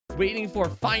waiting for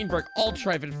Feinberg,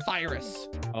 Ultrive, and Virus.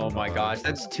 Oh my gosh,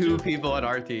 that's 2 people on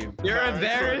our team. You're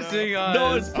embarrassing us.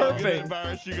 No, it's I'm gonna perfect.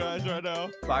 embarrass you guys right now.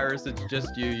 Virus, it's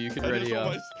just you. You can ready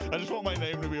up. I just want my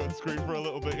name to be on screen for a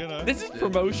little bit, you know? This is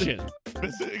promotion.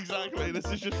 This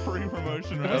is just free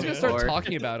promotion, I right? was gonna Of start course.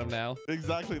 talking about him now.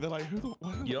 Exactly. They're like, who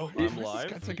the? Yo, why I'm is live.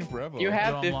 This guy taking forever. You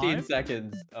have You're on 15 live?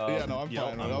 seconds. Yeah, no, I'm Yo,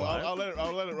 fine. I'm live.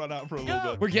 I'll let it run out for a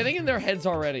little bit. We're getting in their heads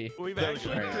already. We've There we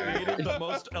actually go. created the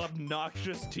most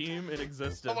obnoxious team in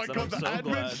existence. Oh my and god, I'm the so admins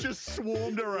glad. just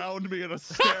swarmed around me and are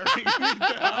staring me down.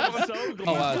 I'm so glad.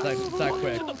 Oh wow, it's that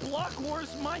quick. The Block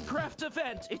Wars Minecraft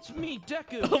event. It's me,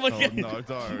 Deku. Oh my Oh god. no,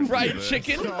 don't. Fried do this.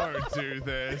 chicken? Don't do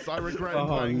this. I regret Oh,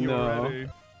 playing you no. already.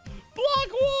 Block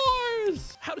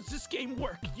Wars! How does this game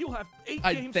work? You'll have 8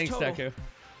 games Thanks, total. Deku.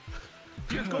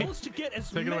 Your goal is to get as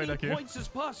Take it away, many Deku. points as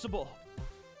possible.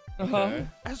 Okay.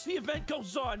 As the event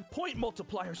goes on, point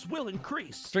multipliers will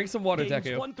increase. Drink some water, Games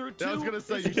Deku. 1 through 2 Yeah, I was gonna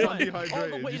say, is you sound 1, dehydrated.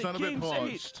 all the way You to sound a bit games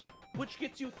parched. 8, which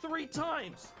gets you 3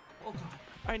 times. Hold on.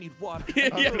 I need water. Yeah.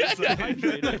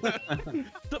 Hydrated.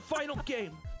 The final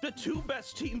game. The 2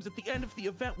 best teams at the end of the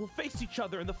event will face each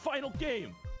other in the final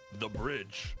game. The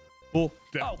bridge. Oh,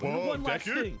 Oh, and Whoa, one last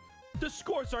Deku? thing. The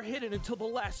scores are hidden until the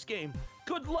last game.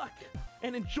 Good luck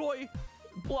and enjoy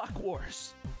Block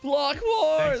Wars. Block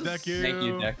Wars! Thanks, Deku. Thank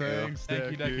you, Deku. Thanks,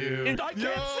 Thank you, Deku. And I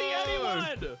can't see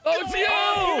anyone. Oh, it's you!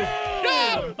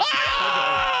 No!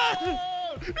 Ah!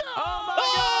 Oh my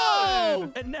Oh!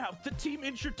 god! And now the team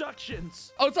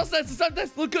introductions. Oh, it's us next. It's us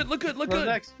next. Look good. Look good. Look What's good.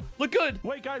 next? Look good.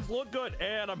 Wait, guys, look good.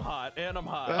 And I'm hot. And I'm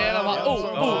hot. And I'm hot. I'm Oh, so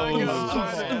oh, hot. oh, I'm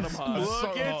oh, so and I'm hot. hot. I'm so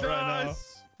Look at hot right now. us.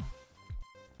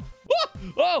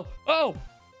 Oh, oh.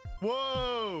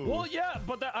 Whoa! Well, yeah,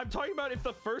 but I'm talking about if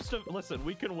the first of listen,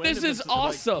 we can win. This if is it's, like,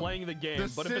 awesome. playing the game,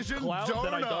 but if it's Decision Cloud,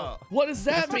 then I donut. don't. What does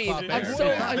that mean? not I'm fair. so.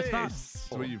 What is I, this?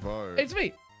 That's what you vote. it's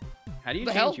me. How do you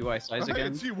The change hell? UI size Why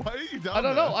again? is you- why are you down I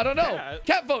don't know. there? I don't know. Cat.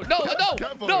 Cat vote. No, no,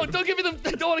 Cat vote. no. Don't give me the.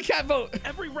 I don't want a cat vote.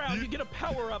 Every round, you get a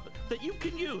power up that you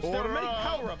can use. There are Order many up.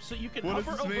 power ups, so you can What does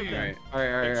hover this over mean? them. All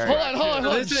right. Hold on, hold on,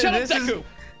 hold on. This is- Shut up, this is- Deku.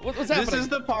 What's This happening? is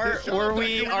the part Shut where up,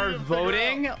 we Deku, we are need to figure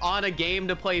voting on a game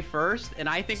to play first, and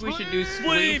I think we should do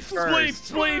Spleef Spleef,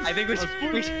 first. Spleef, I think we should.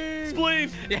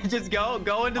 Spleef. Yeah, just go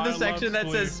into the I love section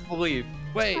that says Spleef.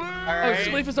 Wait. Oh, right.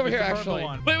 Spleef is over here, It's the purple actually.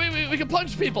 one. Wait. We can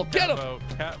punch people. Get him. Vote.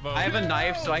 Cat vote. I have a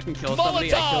knife, so I can kill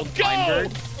somebody. I killed Molotov, go!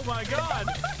 Feinberg. Oh my god!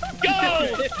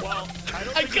 Go. Well,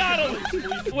 I got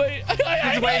him. Wait.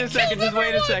 Just wait a second. Just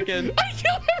wait a second. I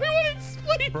killed everyone in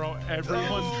Spleef. Bro,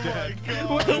 everyone's Oh dead. my god.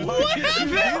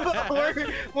 What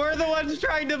happened? we're the ones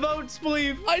trying to vote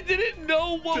Spleef. I didn't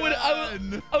know what would. I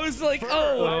was like,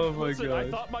 oh. Oh my listen, I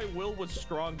God. thought my will was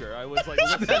stronger. I was like,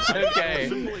 listen, That's I will okay.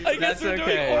 simply- I guess That's we're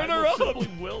okay. doing order I up. will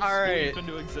simply will All right. Spleef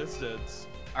into existence.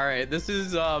 All right, this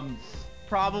is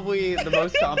probably the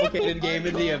most complicated game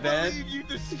in the I event. can't believe you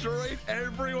destroyed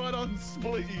everyone on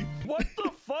Spleef. What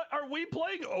the fuck? Are we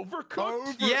playing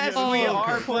Overcooked? Yes, Oh, we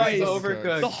are playing Christ.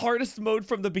 Overcooked. The hardest mode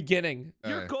from the beginning.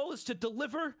 Your goal is to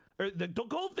deliver, or the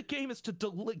goal of the game is to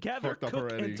gather, Fucked up cook,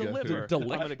 already, and yeah. deliver.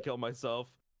 Deliver. I'm gonna kill myself.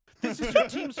 This is your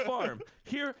team's farm.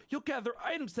 Here, you'll gather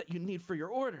items that you need for your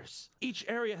orders. Each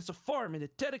area has a farm and a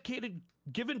dedicated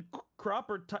given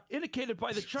crop or indicated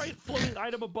by the giant floating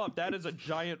item above. That is a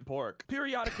giant pork.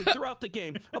 Periodically throughout the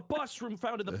game, a boss room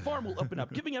found in the farm will open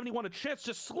up, giving anyone a chance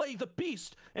to slay the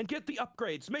beast and get the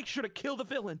upgrades. Make sure to kill the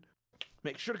villain.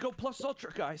 Make sure to go plus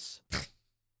ultra, guys.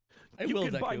 You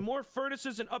can buy more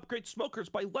furnaces and upgrade smokers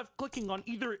by left-clicking on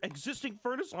either existing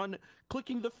furnace on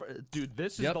clicking the... Dude,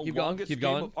 this is Yep, the keep going, longest keep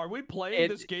game. going. Are we playing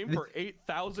this game for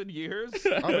 8,000 years?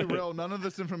 I'll be real, none of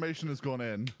this information has gone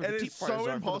in. Where the And deep it's fryers so are for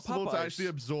the impossible to Popeyes. actually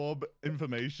absorb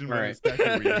information All when right. it's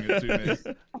Deku reading it to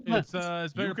me. It's better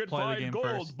You to can play the find game gold,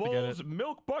 first to get it. bowls,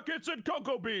 milk buckets, and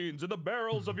cocoa beans in the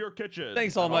barrels of your kitchen.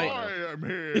 Thanks, All Might. I am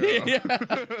here.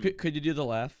 Yeah. Could you do the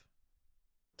laugh?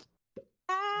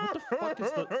 What the fuck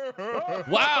is the...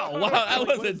 Wow, that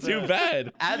wasn't too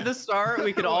bad. At the start,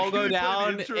 we could all go Can you play the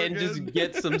down intro and just again?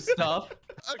 get some stuff.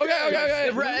 Okay.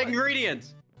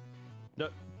 Ingredients. No,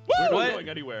 we're not What? going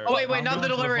anywhere. Oh wait, I'm not the going to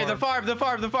the delivery. The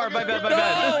farm. My bad.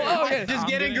 No, okay. Just I'm get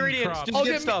getting ingredients. crops. Just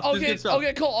get stuff. Just get stuff.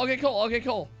 Okay, cool. All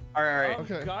All right.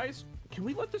 Okay. Guys, can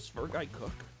we let this fur guy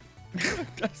cook?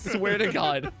 I swear to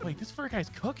God. Wait, this fur guy's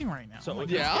cooking right now. So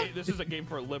Yeah? this is a game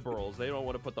for liberals. They don't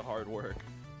want to put the hard work.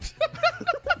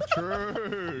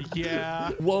 True.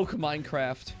 Yeah. Woke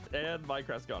Minecraft. And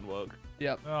Minecraft's gone woke.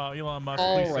 Yep. Oh, Elon Musk,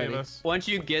 please save Alrighty. us. Once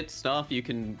you get stuff, you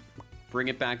can bring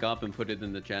it back up and put it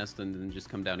in the chest, and then just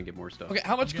come down and get more stuff. Okay,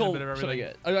 how much getting a gold bit of should I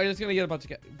everything. get? I'm just gonna get a bunch of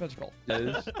gold. Guys,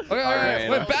 Okay, all right, Alright, wait,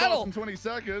 let's battle. In 20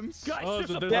 seconds. Guys, Oh, there's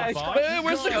so a there's Yeah, a boss? Wait,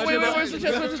 where's the chest? Where's the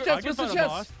chest? Where's the I chest? can Where's the find a chest?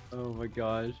 boss. oh my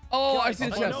gosh. Oh, I Guys, see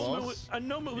the I chest. know. A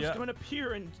Noma was Yeah. going to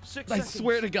appear in 6 I seconds.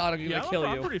 swear to God, I'm Yeah, gonna kill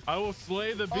I'm you. pretty. I will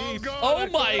slay the beast. God, Oh I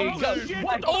my can't God! believe-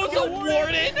 What? Oh, it's a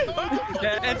warden.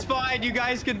 Yeah, it's fine. You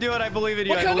guys can do it. I believe in you.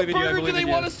 What I kind of believe in you. I burger do believe they in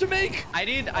want you. us to make? I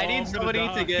need I'm gonna somebody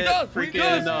die. to get We freaking.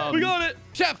 got it. We got it.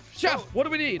 Chef, what do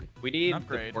we need? We need the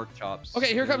Upgrade. pork chops.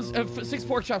 Okay, here comes 6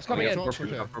 pork chops coming Okay, in. Pork pork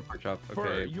chop. chop, pork chop. Fur,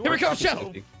 Okay. you Here are we come, so-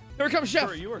 chef. Here comes chef.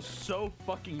 Fur, you are so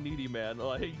fucking needy, man.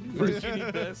 Like, first you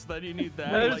need this, then you need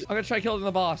that. There's- Like, I'm gonna try killing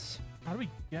the boss. How do we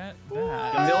get The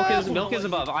that? milk is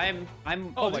above. I'm.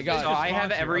 Oh my God. So I have Okay,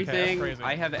 that's everything. crazy.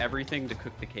 I have everything to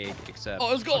cook the cake except. Oh,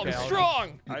 let's go. Okay, I'm I'll-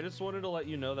 strong. I just wanted to let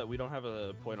you know that we don't have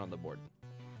a point on the board.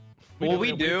 Well, we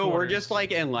have do. We're quarters. just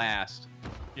like in last.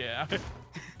 Yeah.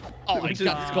 Oh my Which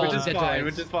God, is, it's gold. which is Dead fine. giants.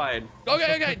 Which is fine.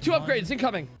 Okay, 2 upgrades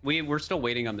incoming. We're still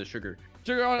waiting on the sugar.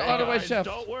 Sugar on the way, Guys, chef.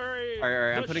 Don't worry. All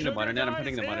right, I'm The putting the sugar button in, I'm guy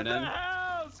putting the is button in in. the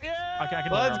house. Yeah. Okay, I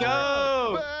can Let's go.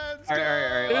 All Let's right, all right,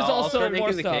 all right. There's I'll also start more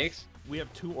making the stuff. cakes. We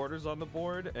have 2 orders on the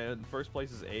board, and first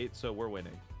place is 8, so we're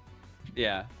winning.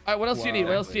 Yeah. All right, what else do you need?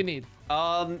 What else do you need?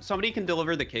 Somebody can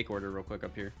deliver the cake order real quick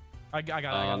up here. I got it.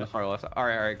 On the far left. All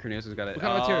right, Cornelius has got it. What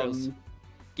kind of materials?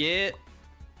 Get.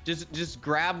 Just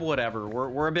grab whatever.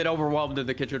 We're a bit overwhelmed in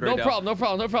the kitchen right No now. problem.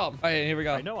 All right, here we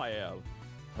go. I know I am.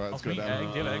 All right, let's go Egg,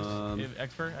 down. give eggs. Um, Give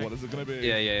eggs for egg. What is it gonna be?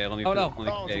 Yeah. Let me. Oh, no. Let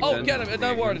me Oh, eggs Oh, in. get him.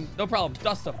 No warden. No problem.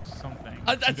 Dust him. Something.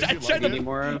 I'm Did you trying like Any to.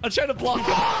 more? I'm trying to block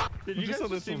him. Did you Just guys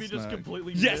a just see little me just snack.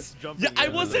 completely Yes. miss jumping Yeah, I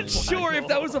in? wasn't sure if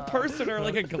that was a person or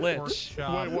like a Pork glitch.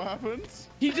 chop. Wait, what happened?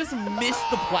 He just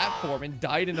missed the platform and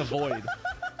died in a void.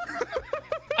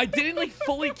 I didn't like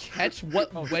fully catch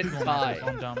what went Oh, by.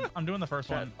 I'm dumb. I'm doing the first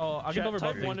one. Oh, I'll get Chat, over both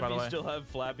type things, 1 by if the you way. still have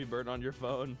Flappy Bird on your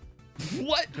phone.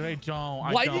 What? I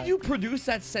don't. Why did you produce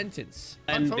that sentence?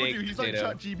 I And told baked you, he's like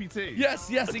potato. ChatGPT. Yes,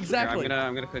 exactly.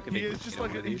 I'm gonna cook a He baked is just potato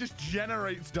like with he these. just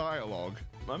generates dialogue.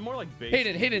 I'm more like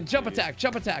basic. Hayden, jump attack.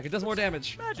 It does more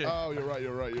damage. Magic. Oh, you're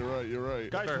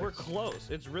right. Guys, First. we're close.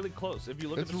 It's really close. If you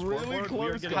look It's at the really scoreboard, we are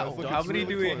close, getting guys. close. Look, How it's many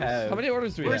really do we close. have? How many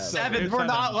orders do we We're have? seven. You're We're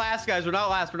not seven. last, guys. We're not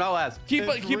last. Keep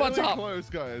It's on really top. close,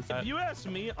 guys. If you ask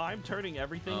me, I'm turning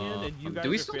everything in, and you guys do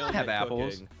we are still failing not have at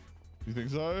apples? cooking. You think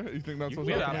so? You think that's You what's can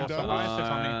get happening apples down somewhere. there? Six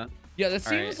on me. Yeah, that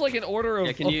seems Alright. like an order of,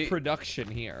 Yeah, can you- production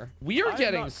here. We are I've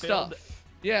getting not failed- stuff.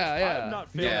 Yeah. I'm not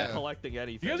failing Yeah. at collecting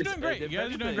anything. You guys are doing great. If You guys are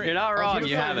doing anything- great. You're not I was wrong. gonna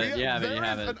You say, have it. You have it. You there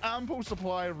have is it. an ample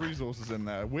supply of resources in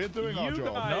there. We're doing our You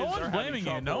job. guys No one's are having blaming you.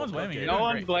 No trouble one's blaming you. cooking. No doing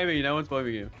one's great. blaming you. No one's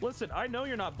blaming you. Listen, I know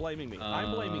you're not blaming me.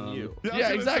 I'm blaming you. I was Yeah, gonna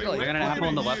say, exactly. we're I got an apple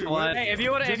on the blaming left you. one. Hey, if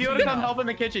you wanna come help in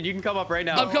the kitchen, you can come up right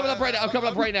now. I'm coming up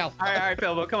right now. All right,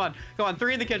 Phil. Come on.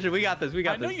 3 in the kitchen. We got this.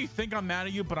 I know you think I'm mad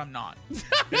at you, but I'm not.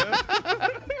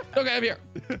 Okay, I'm here.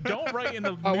 Don't write in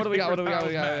the. Oh, what do we got? newspapers I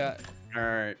was mad. All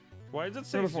right, Why does it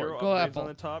say Number 4, 0 go upgrades apple. on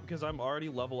the top? Because I'm already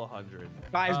level 100.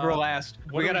 guys, we're last.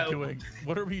 What We are gotta. we doing?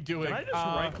 What are we doing? Can I just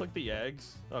right-click the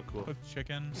eggs? Oh, cool. Cook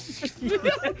chicken.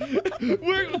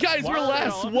 We're Why are we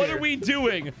last. all up What here? are we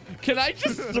doing? Can I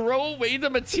just throw away the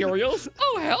materials?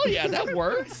 Oh hell yeah, that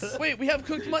works. Wait, we have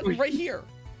cooked mutton right here.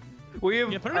 We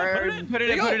have. Yeah, put it in. Put it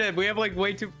There in. you Put go. it in. We have like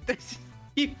way too.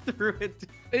 He threw it.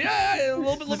 Yeah, a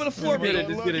little bit of floor Get meat. it,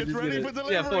 just Look, get it, it's just ready get for it.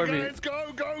 delivery, Yeah, floor meat. guys. Go.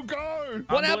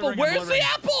 One I'm apple. delivering, I'm Where's the delivering.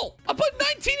 apple? I put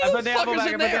 19 I of put those the apple fuckers back. I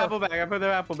in put the there. apple back. I put the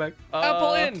apple back.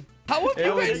 Apple in. How have it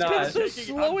you was guys been not. so I'm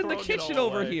slow in the throwing it kitchen all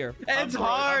over away. here? It's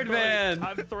hard, man.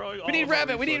 I'm throwing all We need of our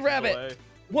rabbit. We need resources rabbit. away.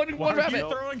 One Why are rabbit. you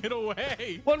throwing it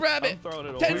away? One I'm rabbit. throwing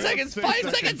it 10 away. seconds. 5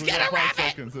 seconds. Get a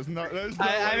rabbit. There's no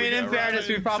I way mean, we in get fairness,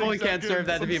 we rabbit in probably 6 can't serve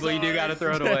that to seconds. people. You do I'm gotta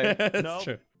throw it sorry. away. That's Nope.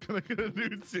 true. Can I get a new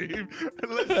team?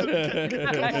 Listen,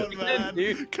 come on, man.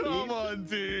 New Come on,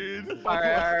 dude. All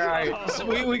right. So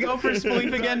we go for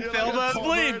Spleef again, Philma.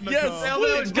 Spleef, yes,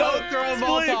 Philma, Spleef, go go. throw a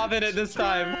Spleef. Molotov in it this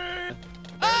time.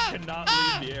 I cannot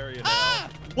leave the area now.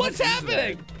 What's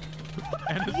happening?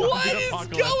 And it's What zombie is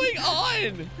apocalypse. going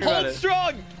on? got Hold it.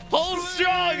 strong. Hold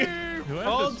strong. Who has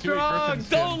Hold this Stewie strong. Griffin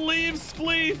skin? Don't leave,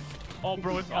 Spleef. Oh,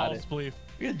 bro, it's Got all it. spleef.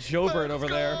 We got Joe Bird over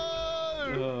there.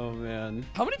 Oh man.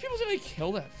 How many people did I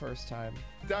kill that first time?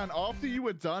 Dan, after you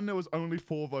were done, there was only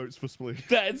 4 votes for Spleef.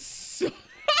 That's so...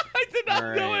 I did not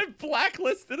All know right. I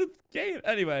blacklisted a game.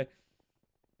 Anyway.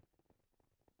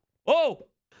 Oh!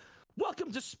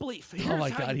 Welcome to Spleef. Oh Here's my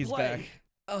how god, you he's play. back.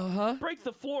 Uh-huh. Break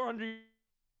the floor under.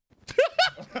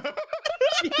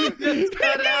 You just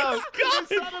cut out. It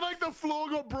sounded like the floor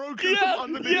got broken Yeah,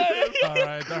 from underneath yeah. him. All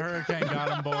right, the hurricane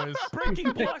got him, boys.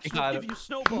 Breaking blocks will Got give him. you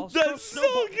snowballs. That's Those so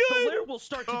snowballs, good. The layer will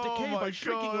start to Oh decay my by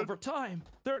shrinking God. over time.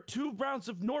 There are 2 rounds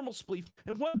of normal spleef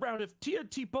and 1 round of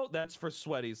TNT boat. That's for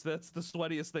sweaties. That's the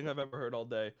sweatiest thing I've ever heard all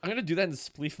day. I'm gonna do that in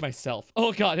spleef myself.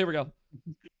 Oh god, here we go.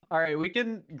 All right, we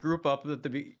can group up at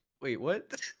the Wait,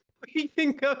 what? We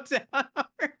can go down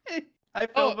already. I feel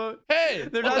Oh, vote. hey,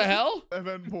 They're what the not- hell? And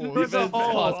then There's pause. a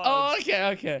hole. Pause. Oh, okay,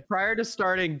 okay. Prior to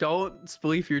starting, don't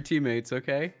spleef your teammates,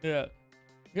 okay? Yeah.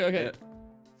 Okay, okay. Yeah.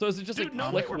 So is it just Dude, like no,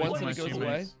 click we're once playing and it my goes away?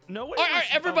 teammates. No way. All right,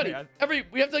 everybody, Okay,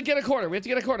 we have to get a corner. We have to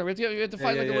get a corner. We have to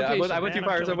find like a yeah, location. I went too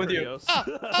far. I'm with you.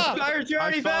 Fires, you I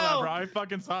already saw that, fell. bro. I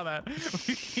fucking saw that.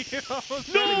 You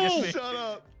almost No! tried to get me. Shut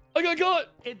up. I got caught.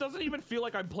 It doesn't even feel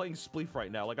like I'm playing spleef right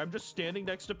now. Like I'm just standing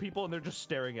next to people and they're just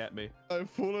staring at me. I've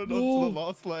fallen No. onto the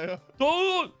last layer.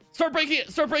 Oh, start breaking it.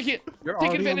 Start breaking it. You're Take already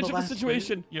on advantage the of the last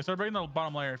situation. Yeah, start breaking the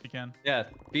bottom layer if you can. Yeah,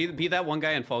 be that one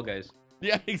guy in Fall Guys.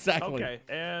 Yeah, exactly. Okay,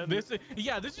 and This is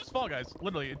just Fall Guys.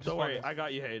 Literally, it's just don't Fall worry, Guys. I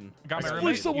got you, Hayden. Got my Spleef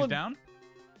roommate. someone. He's down.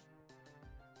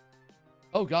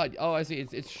 Oh god. Oh, I see.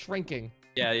 It's shrinking.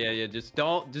 Yeah. Just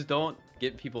don't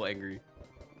get people angry.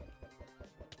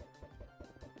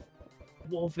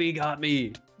 Wolfie got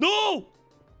me. No!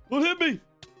 Don't hit me.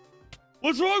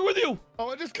 What's wrong with you? Oh,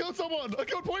 I just killed someone. I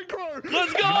killed Point Crow.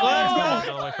 Let's go! Let's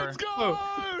All the way for- Let's go.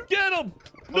 Get him!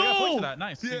 Oh, yeah, point to No! that.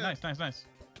 Nice. Yeah. Nice.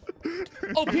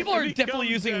 Oh, people are He definitely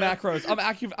comes using down. macros.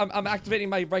 I'm activating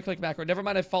my right-click macro. Never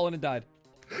mind, I've fallen and died.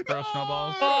 Throw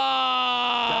snowballs. Guys, I'm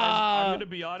Ah! gonna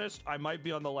be honest. I might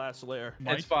be on the last layer.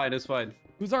 Mike? It's fine. It's fine.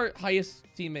 Who's our highest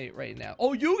teammate right now?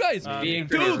 Oh, you guys! Me and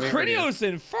Dude, Crinios, me and Crinios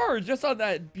and Fur just on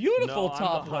that beautiful No,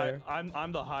 top I'm the layer.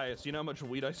 I'm the highest. You know how much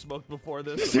weed I smoked before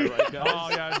this? Am I right, guys? Oh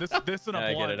yeah, this and a Yeah,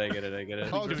 I blunt. get it.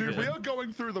 Oh, dude, we are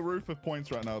going through the roof of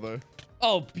points right now, though.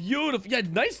 Oh, beautiful. Yeah,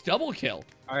 nice double kill.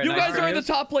 All right, You nice guys are in the Crinios.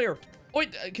 top layer. Oh,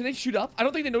 wait, can they shoot up? I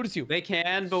don't think they notice you. They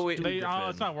can, but we.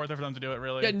 It's not worth it for them to do it,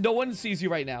 really. Yeah, no one sees you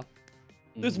right now.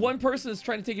 There's one person that's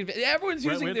trying to take advantage. Everyone's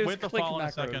using with, this with the click fall in a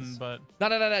macros. second, but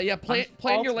No. Yeah,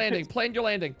 plan your landing. Plan your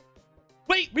landing.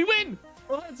 Wait, we win!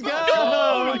 Let's go.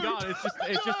 oh my god,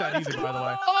 it's just that easy, by the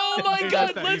way. Oh my It's god,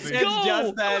 just that let's easy. go! It's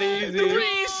just that easy.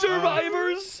 3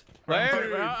 survivors!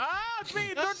 Where? It's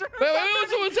me. Wait,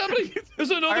 what's happening?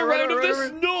 There's another Alright, round of right, this?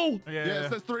 right. No!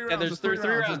 Yes, there's 3 rounds. Yeah, there's three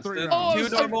rounds. There's 3 There's rounds. Oh, two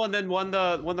so- normal and then one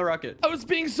the rocket. I was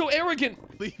being so arrogant.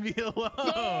 Leave me alone. No,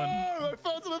 I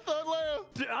fell to the 3rd layer.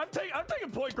 Dude, I'm taking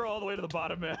point girl all the way to the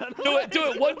bottom, man. Do it,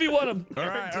 1v1 him. All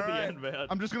right, to all the right. end, man.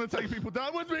 I'm just gonna take people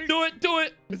down with me. Do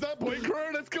it. Is that Point Crow?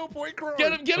 Let's kill Point Crow.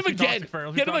 Get him Let's be again. toxic, Fer.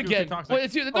 Let's Get be him again. toxic. Wait,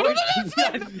 it's you. No.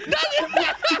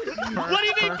 What do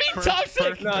you mean be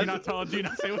toxic? Do you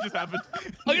not say what just happened?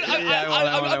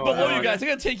 I'm below you guys. I'm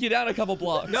gonna take you down a couple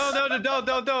blocks. No, don't. I'm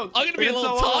gonna be a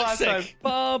little toxic.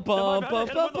 Ba, ba, ba,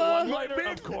 ba,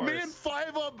 ba. Of course. Me and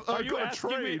 5 Up Are you gonna asking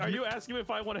me? trade. Are you asking me if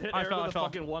I want to hit I air fell, with a I fell.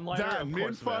 fucking one-liner? Dan, Of me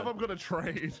and course, 5 man. Up gonna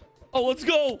trade. Oh, let's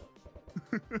go.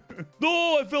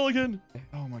 No, I fell again.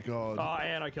 Oh my god. Oh,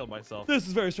 and I killed myself. This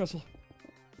is very stressful.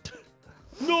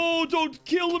 No, don't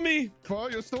kill me.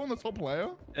 Far, you're still on the top layer?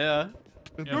 Yeah.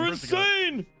 Yeah, You're first to go.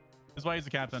 insane. That's why he's the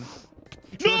captain.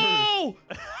 No.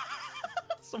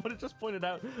 Somebody just pointed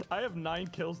out I have 9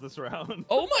 kills this round.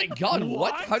 Oh my god, what?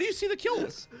 What? How do you see the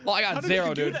kills? Oh, I got How did 0,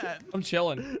 you do dude. that? I'm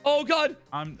chilling. Oh god.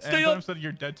 Stay up. Said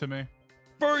you're dead to me.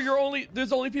 Fur,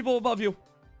 there's only people above you.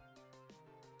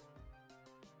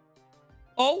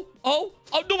 Oh,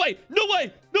 no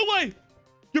way.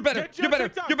 You're better. Get You're better.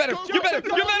 TikTok. You're better. Go, You're better.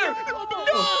 go, You're go, better. go, go, No!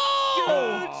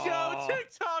 Oh. Joe,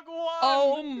 TikTok won.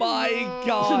 Oh my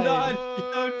god.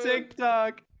 No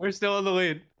TikTok. We're still in the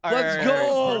lead. All Let's right, go.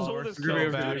 all right. So We're this so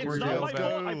kill, bad. dude, We're it's so not like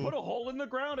bad. I put a hole in the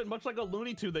ground, and much like a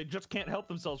Looney Tune, they just can't help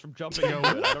themselves from jumping over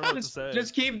it. I don't know what to say.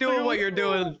 Just keep doing what you're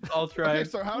doing. I'll try. Okay,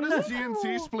 so how does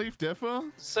TNT spleef differ?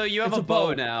 So you have It's a a bow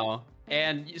bow. now,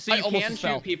 and so I you almost can just shoot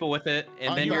fell. people with it,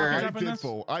 and then I you're Jump in did this?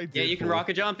 fall. I did yeah, you can fall.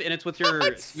 rocket jump, and it's with your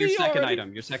I see second already.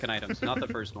 item. Your second item, so not the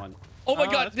first one. Oh my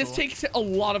Oh, god, that's this cool. takes a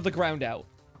lot of the ground out.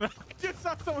 Just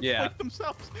saw someone Yeah. split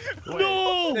themselves.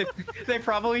 No! They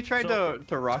probably tried to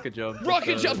rocket jump. with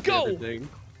Rocket the- jump, the go! other thing.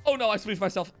 Oh no, I spleefed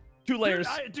myself. 2 layers.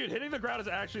 Dude, hitting the ground is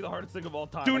actually the hardest thing of all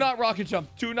time. Do not rocket jump.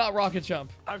 Do not rocket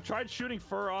jump. I've tried shooting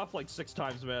fur off like 6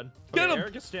 times, man. Get Okay, him!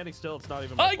 Eric is standing still. It's not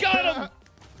even. my I fault. got him!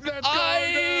 Let's go, I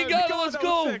Dan. got it. God, Let's that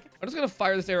go. was sick. I'm just gonna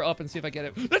fire this arrow up and see if I get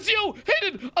it. That's you,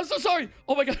 Hayden. I'm so sorry.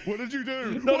 Oh my god. What did you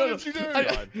do? No, what no, did you do?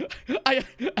 I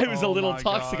was a Oh little my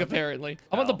toxic God. apparently.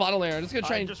 I'm on the No. bottom layer. I'm just gonna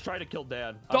try I and. just try to kill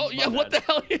Dad. Don't. Yeah. What the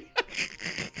hell?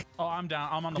 Oh, I'm down.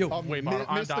 I'm on the Yo, way bottom.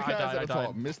 I Mr. died. Cat's I at the died.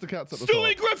 top. Mr. Cat's at the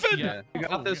Stewie top. Griffin! Yeah. You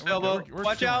got this, we're Philbo. good, we're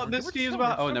Watch chilling, out, we're this chilling, team's we're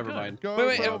behind. Oh, so never good. mind. Go,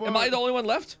 Wait, Philbo. am I the only one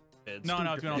left? No,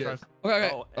 it's been on Yes. first.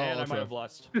 Okay. Oh, and I okay. might have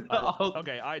lost. Oh.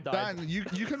 Okay, I died. Dan, you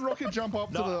can rocket jump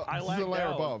up No, to I the lagged layer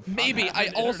out. above. Maybe. I'm I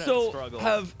having internet also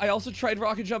struggles. I also tried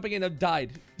rocket jumping and have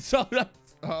died. So that's...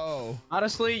 Oh.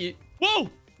 Honestly, Whoa!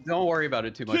 don't worry about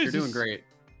it too much. You're Jesus. doing great.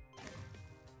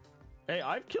 Hey,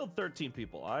 I've killed 13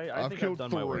 people. I I've think I've killed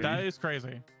done my 3. work. That is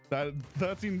crazy. That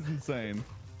seems insane.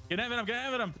 Get him,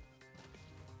 get him.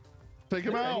 Take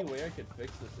him out. way I could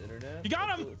fix this internet? You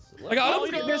got him. I got Oh,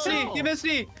 him! no. Get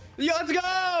Misty. Yo, let's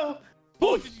go.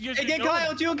 Hey, get go.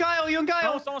 Kyle. You and Kyle. You and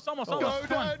Kyle. Almost. Go, Come on.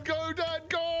 Dan. Go, Dan.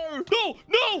 Go. No!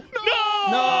 No!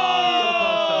 No!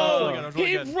 No! That was really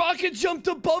He good. rocket jumped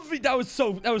above me. That was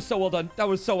so well done. That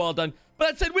was so well done. But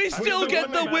that said, we still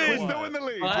get the We're win. still in the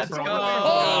lead. Let's We're go. still in the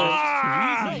lead.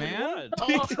 Ah! Easy, man.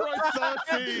 Ultra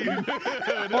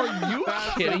 13. Are you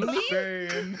That's kidding me?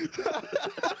 insane.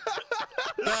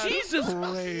 Jesus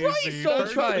Crazy. Christ,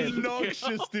 Ultra! That's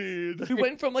obnoxious, dude. We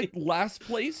went from like last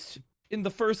place in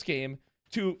the first game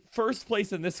to first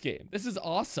place in this game. This is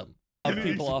awesome. Of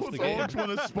people off the game. If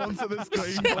want to sponsor this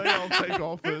gameplay, I'll take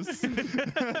office.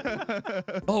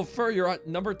 Oh, Fur, you're at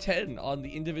number 10 on the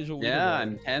individual Yeah, leaderboard.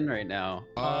 I'm 10 right now.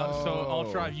 So Oh.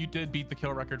 Ultra, you did beat the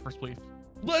kill record for Spleef.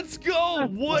 Let's go!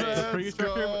 What? Let's The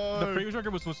go. previous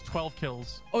record was 12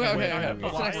 kills. Okay, And okay, I okay. have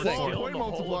What's the five. next thing? Point Skill in the whole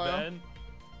multiplier. event.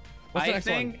 What's the I next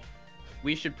think one?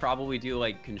 we should probably do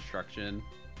like construction.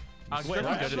 Wait,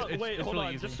 Construction's good. wait, It's hold really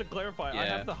on. easy. Just to clarify, I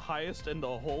Yeah. have the highest in the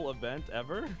whole event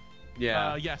ever.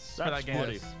 Yeah. Yes, for That's that game.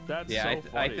 funny. That's Yeah, so I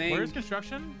funny. think- Where's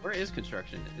construction? Where is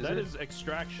construction? That is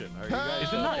extraction. Are you guys?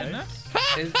 Is it not okay? in this?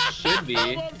 It should be.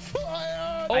 I'm on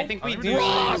fire. I think we Oh, do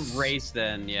Ross! race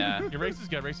then. Yeah. Your race is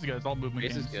good. Race is good. It's all movement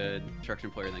Race is games. good.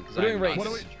 Construction player then. 'Cause We're doing I'm not race. good What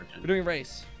at are construction. We're doing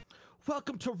race.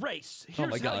 Welcome to race. Oh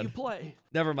Here's my how God. you play.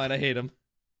 Never mind, I hate him.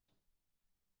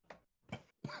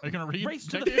 Are you gonna read? Race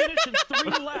to the finish in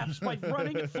 3 laps by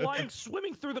running and flying,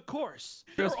 swimming through the course.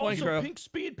 There Here's are point, also bro. pink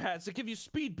speed pads that give you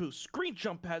speed boosts, green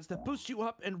jump pads that boost you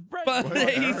up, and red But pads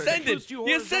Wait, he Eric. that ascended. boost you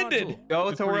He ascended. horizontal. Go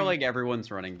It's to where pretty- like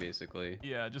everyone's running basically.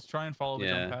 Yeah, just try and follow the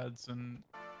Yeah. jump pads, and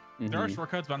there are Mhm.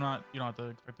 shortcuts, but I'm not. You don't have to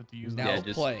expect it to use Now them. Yeah,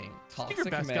 just- playing Just do Toxic your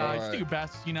best, Man. guys. Alright. Do your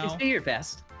best. You know. Just do your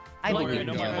best. I Like, believe I in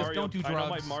know you. my guys. Mario, Don't do I know my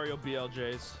drugs. Mario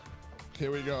BLJs.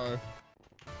 Here we go.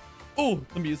 Oh,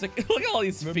 the music. Look at all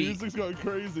these The feet. music's going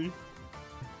crazy.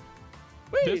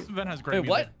 Wait, This event has great wait,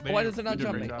 what? music. Why does it not they do a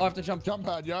jump great me? job. Oh, I have to jump. Jump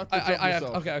pad, you have to jump I have.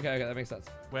 yourself. Okay, that makes sense.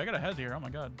 Wait, I got a head here. Oh my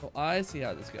god. Well, I see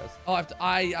how this goes. Oh,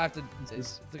 I have to.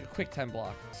 It's like a quick 10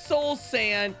 block. Soul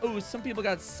sand. Oh, some people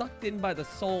got sucked in by the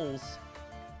souls.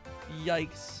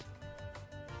 Yikes.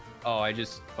 Oh,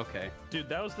 okay. Dude,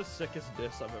 that was the sickest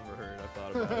diss I've ever heard. I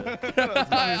thought about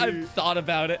it. I've thought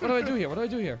about it. What do I do here? What do I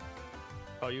do here?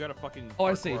 Oh, you gotta fucking. Oh,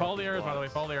 I see. parkour Follow up the arrows, by the way.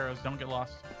 blocks. Follow the arrows. Don't get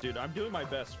lost. Dude, I'm doing my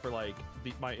best for like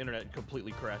my internet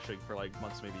completely crashing for like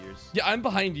months, maybe years. Yeah, I'm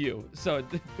behind you. So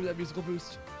give me that musical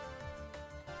boost.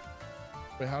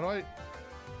 Wait, how do I?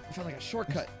 I found like a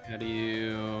shortcut. How do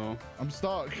you? I'm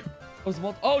stuck.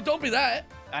 Oh, don't be that.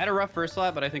 I had a rough first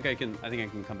lap, but I think I can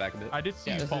come back a bit. I did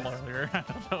see Yeah, you this fall is- earlier. I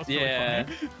thought that was really Yeah.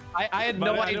 funny. I had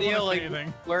But no I didn't idea wanna like say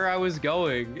anything. where I was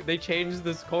going. They changed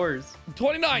this course.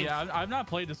 29. Yeah, I've not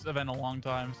played this event in a long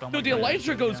time, so I'm Dude, like, the ready to elytra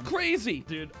do it goes again. crazy.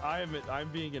 Dude, I'm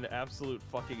being an absolute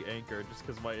fucking anchor just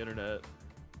because my internet.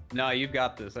 No, you've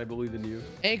got this. I believe in you.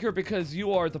 Anchor, because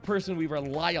you are the person we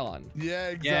rely on. Yeah,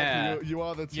 exactly. Yeah. You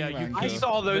are the team Yeah, you- anchor. I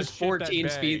saw those The shit that 14 bay.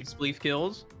 speed spleef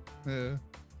kills. Yeah.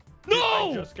 I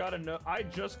No! just got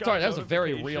Sorry, a that was a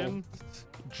very real. notification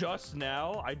Just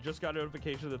now, I just got a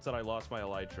notification that said I lost my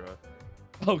elytra.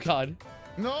 Oh, God.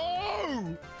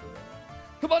 No!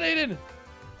 Come on, Aiden.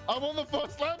 I'm on the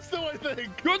first lap still, I think.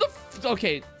 You're the.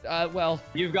 Okay, well,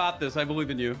 You've got this. I believe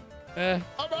in you. I'm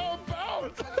out of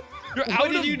bounds. you're What out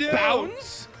did of you do?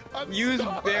 bounds? I'm Use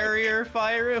stuck. barrier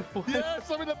fire.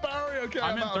 Yes, I'm in the barrier. Okay,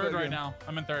 I'm in out third again. right now.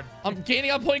 I'm in third. I'm gaining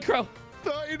on Point Crow.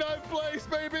 39th place,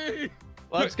 baby.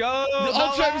 Let's go. The Ball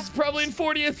Ultra lap. is probably in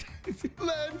 40th.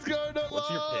 Let's go, not What's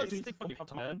your lost.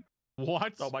 pick? Man?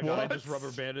 What? Oh my god, I What? just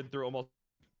rubber banded through almost.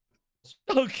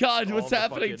 Oh, God, All what's the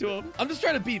happening to fucking- him? I'm just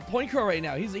trying to beat Point Crow right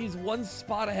now. He's one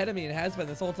spot ahead of me and has been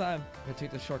this whole time. I'm going to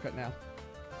take this shortcut now.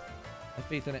 I have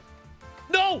faith in it.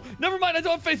 No! Never mind, I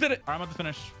don't have faith in it. I'm about to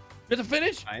finish. You have to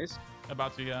finish? Nice.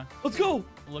 About to, yeah. Let's go.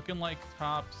 Looking like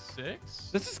top 6.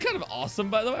 This is kind of awesome,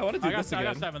 by the way. I want to do I got this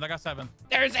again. 7th. I got 7th.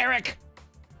 There's Eric.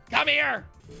 Come here.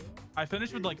 I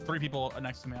finished with like 3 people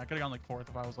next to me. I could have gone like 4th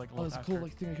if I was like a Oh, little that's a faster. cool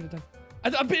like, thing I could have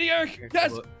done. I'm beating Eric.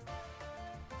 Yes.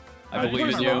 I believe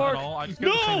Where's in the you. mark? I just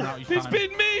get the same No, route each he's time.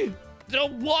 beating me.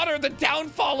 Don't water the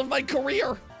downfall of my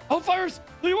career. Oh, fires!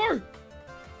 There you are!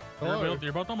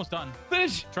 You're both almost done.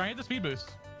 Finish! Try and hit the speed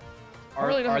boost. I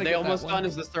really know how Are to they get that almost one. done?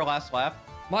 Is this their last lap?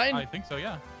 Mine? I think so,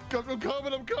 yeah. I'm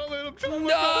coming. I'm trying.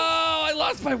 No! I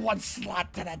lost my one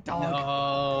slot to that dog.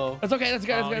 No. That's okay. That's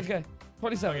good. That's Oh, good. That's good.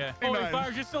 27. Okay. Hey, Oh, man.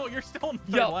 Fires, you're still in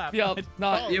third Yup. lap. Yup.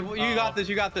 Not. Oh. You got this.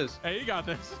 You got this. Hey, you got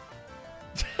this.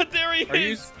 There he Are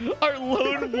you- is, our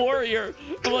lone warrior.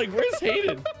 I'm like, where's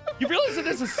Hayden? You realize that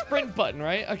there's a sprint button,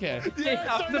 right? Okay. Yes,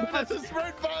 Yeah, I know that's a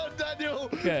sprint button, Daniel.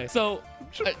 Okay. So,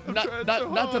 not trying not so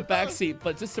not the hard, back man. seat,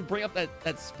 but just to bring up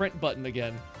that sprint button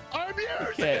again. I'm here.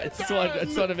 Okay. I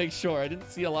just want to make sure. I didn't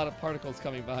see a lot of particles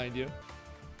coming behind you.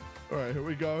 All right, here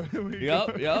we go. Here we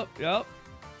Yep. go. Yep.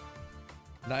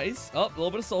 Nice. Oh, a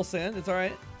little bit of soul sand. It's all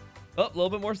right. Oh, a little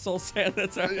bit more soul sand.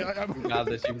 That's all right. You got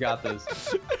this. You got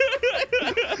this.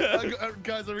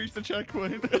 Guys, I reached the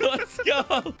checkpoint. Let's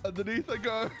go. Underneath I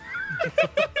go.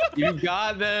 You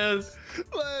got this.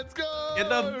 Let's go. Get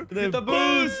the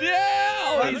boost. Yeah.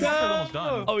 Oh, I think he's, that's almost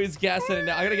done. oh, he's gassing it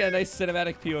now. I gotta get a nice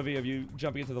cinematic POV of you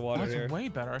jumping into the water That's here. way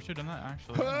better. I should have done that,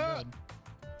 actually. That's good.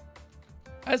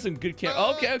 That's some good cam.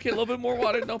 Okay, a little bit more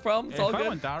water, no problem. It's all If I good.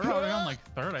 went that route, I got like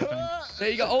third, I think. There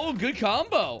you go. Oh, good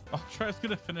combo. I'll try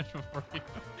to finish before you.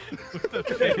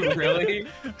 Really?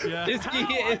 Yeah. Just How?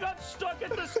 I got stuck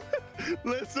at this.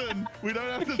 Listen, we don't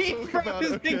have to Keep talk about it.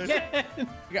 frozen Okay? again.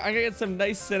 I'm gonna get some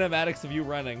nice cinematics of you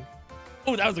running.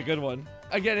 Oh, that was a good one.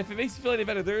 Again, if it makes you feel any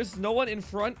better, there's no one in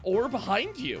front or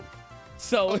behind you.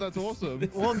 So Oh, that's awesome.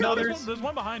 Well, no, There's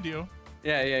one behind you.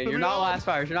 Yeah. You're not last,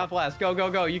 Fires. You're not last.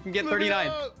 Go. You can get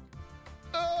 39.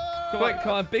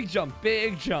 come on, big jump,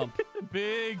 big jump.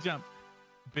 Big jump.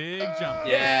 Big jump.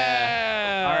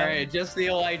 Yeah. All right, just the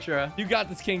elytra. You got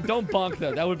this, King. Don't bonk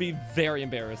though. That would be very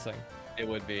embarrassing. It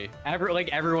would be.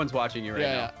 Everyone's watching you right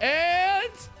Yeah. now.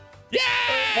 And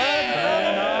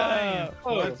yeah.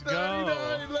 Let's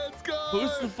go. Let's go.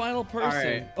 Who's the final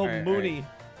person? all Oh, right, Mooney.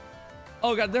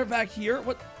 Oh God, they're back here.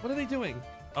 What are they doing?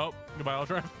 Oh, goodbye,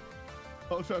 Ultra.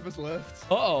 Oh, Travis left.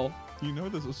 Uh-oh. You know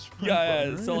there's a sprint Yeah.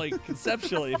 button, So right? like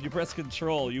conceptually, if you press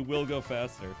control, you will go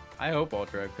faster. I hope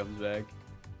Ultra comes back.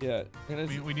 Yeah. And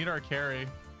it's, We need our carry.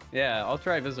 Yeah, I'll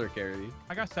try Visitor Carry.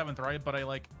 I got 7th, right? But I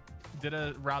like did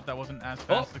a route that wasn't as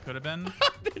fast as it could have been.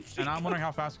 And I'm wondering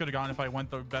how fast it could have gone if I went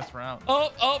the best route.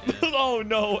 oh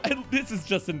no. And this is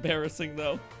just embarrassing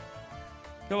though.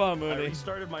 Come on, I Mooney.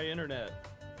 restarted my internet.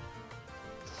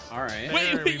 All right.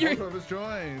 Wait, There we go. Travis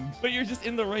joined. But you're just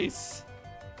in the race.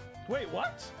 Wait,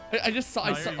 what? I just saw.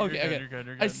 No, I saw. you're Okay, good, okay. you're good,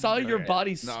 you're I good. saw your Okay.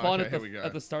 body No, spawn okay, here we go.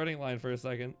 at the starting line for a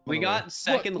second. We Look, got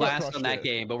second look, last crushed on that it.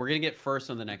 game, but we're gonna get first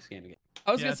on the next game again.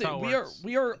 I was Yeah, gonna that's how say it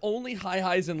we works. are only high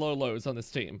highs and low lows on this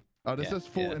team. Oh, this Yeah, is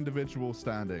full yeah. individual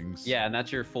standings. Yeah, and that's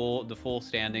the full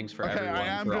standings for Okay, everyone I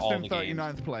am for just all in the games.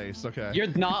 39th place. Okay. You're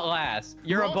not last.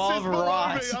 You're Ross above is below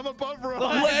Ross. me. I'm above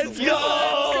Ross. Let's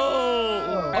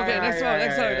go! Okay, next one.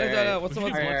 Next one. What's the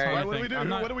We one? should do Blitz Hunt, Right, I what do we think. do? I'm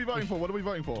not- What are we voting for? What are we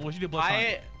voting for? We should do Blitz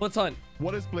Hunt. Let's hunt.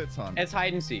 What is Blitz Hunt? It's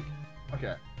hide and seek.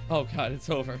 Okay. Oh God, it's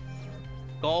over.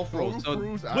 Golf rules. So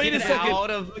Rules out. Wait a get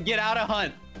second. get out of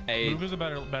hunt. Hey, Move is a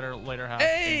better later half.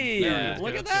 Hey, Yeah,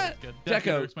 look it's at good, that. it's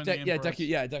good. Deco. explain the game Yeah, for us.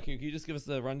 Deku. Can you just give us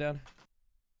the rundown?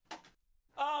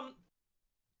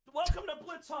 Welcome to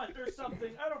Blitz Hunt or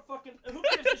something. I don't fucking. Who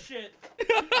gives a shit?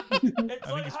 It's I like think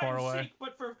it's hide far and away. seek,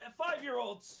 but for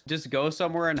 5-year-olds. just go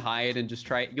somewhere and hide and just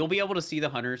try. You'll be able to see the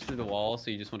hunters through the wall, so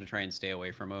you just want to try and stay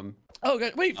away from them. Oh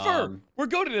God, wait, Fur. Um, We're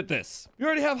goaded at this. We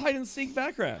already have hide and seek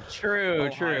background. True,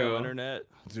 Ohio true. Internet.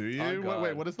 Do you? Oh, God.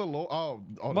 Wait, what is the law?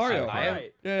 Oh, Mario. sorry. I am-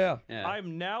 Alright. Yeah. Yeah.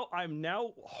 I'm now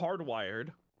hardwired.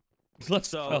 Let's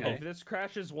So go. Okay. if this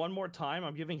crashes one more time,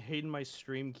 I'm giving Hayden my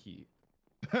stream key.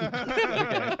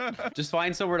 Just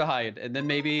find somewhere to hide, and then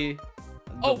maybe the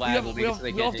Oh, we lab have, will we be have, so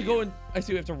they we can't have to hit go you. and I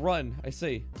see we have to run. I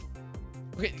see.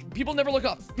 Okay, people never look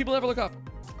up. People never look up.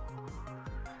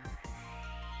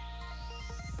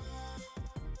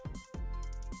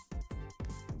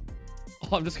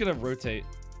 Oh, I'm just gonna rotate.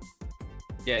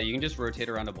 Yeah, you can just rotate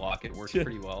around a block. It works Yeah.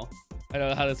 pretty well. I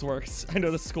know how this works. I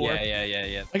know the score.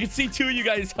 Yeah. I can see two of you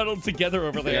guys huddled together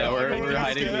over there. Yeah, we're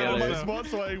hiding scared out of together. my spot,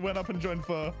 so I went up and joined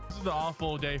Fur. This is the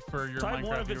awful day for your Time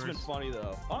one Minecraft if it's been viewers. funny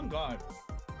though. On God.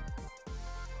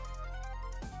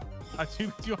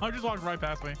 You just walked right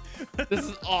past me. This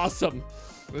is awesome.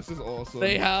 This is awesome.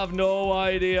 They have no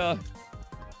idea.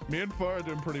 Me and Fur are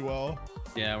doing pretty well.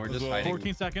 Yeah, we're just well. hiding.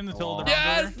 14 seconds until the round's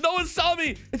Yes, over. no one saw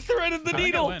me. It threaded the I think I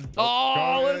needle. win. Oh,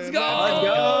 Go let's in. go. Let's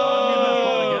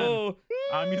go.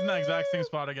 I'm using that exact same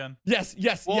spot again. Yes.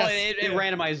 Well, yes. it yeah.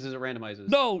 randomizes. It randomizes.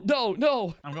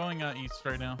 No. I'm going east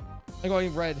right now. I'm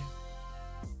going red.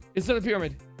 It's in the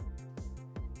pyramid.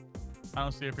 I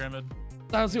don't see a pyramid.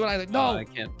 I don't see what I think. I No.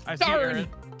 can't. I see Darn. it.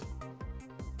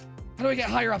 How do I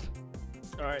get higher up?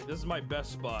 All right, this is my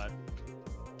best spot.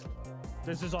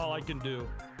 This is all I can do.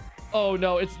 Oh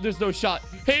no, there's no shot.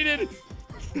 Hayden!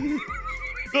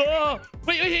 Oh,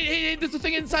 wait, Hayden, there's a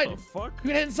thing inside. Oh, fuck? We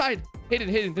can head inside.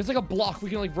 Hayden, there's like a block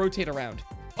we can like rotate around.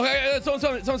 Okay, someone's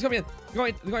coming in.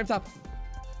 They're going up top.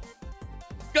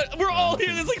 Good, we're all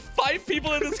here. There's like 5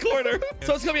 people in this corner.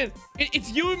 Someone's coming in.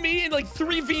 It's you and me and like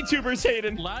 3 VTubers,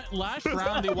 Hayden. Last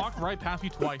round, they walked right past me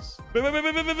twice.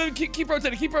 Wait. Keep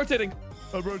rotating.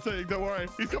 I'm rotating. Don't worry.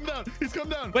 He's come down.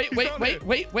 Wait.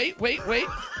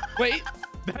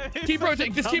 Keep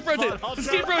rotating. Just keep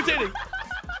rotating.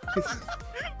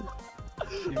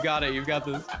 You got it. You got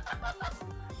this.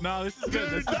 No, this is good.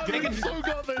 This is good. You so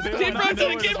got this.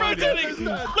 Keep rotating.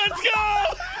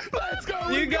 Let's go.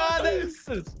 You got this.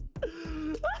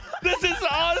 This is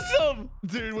awesome.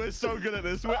 Dude, we're so good at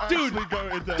this. We're actually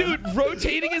going down. Dude,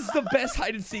 rotating is the best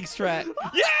hide and seek strat.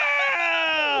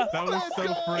 Yeah! That was so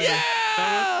free. Yeah!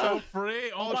 That was so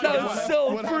free. Oh my That god. was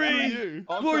so What happened to free. you?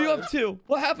 What were you up to?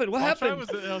 What happened? What happened?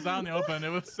 It was out in the open. It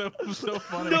was so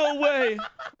funny. No way.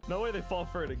 No way they fall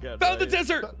for it again. Found the right?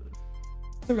 desert.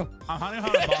 There we go. I'm hiding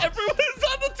behind a box. Everyone's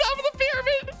on the top of the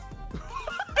pyramid.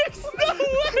 There's no way.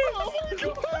 Oh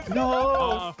my god. No.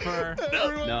 Oh, fur.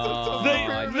 Everyone's No. on top of the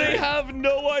pyramid. They have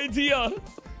no idea.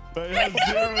 They have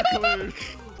zero clue.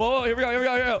 Whoa, here we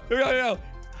go.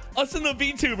 Us and the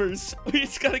VTubers. We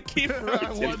just gotta keep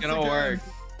rotating. It's gonna work.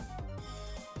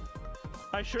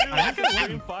 I sure do like a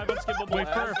stream 5 unskippable Wait,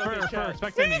 fur,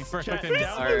 spectate me. Fur, Chat, spectate me.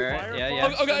 down Alright, fire yeah.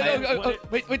 fall. Okay.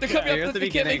 Wait, they're coming You're up. at the They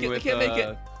can't make beginning it. They can't make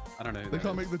it. I don't know. They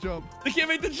can't make the jump. They can't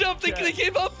make the jump. They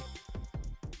came up.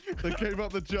 They came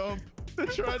up the jump. They're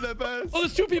trying their best. Oh,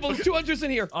 there's 2 people. There's 2 hunters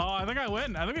in here. Oh, I think I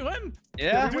win. We win.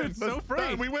 Yeah. We win. Dude, so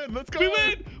free. We win. Let's go. We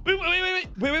win.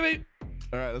 Wait.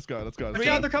 All right, let's go. Watch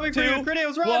out, they're coming for you. 2,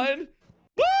 Grenades, run. 1.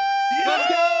 Woo! Let's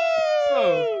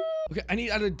go. Okay, I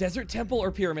need either desert temple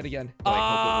or pyramid again.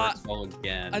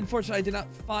 Again. Unfortunately, I did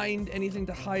not find anything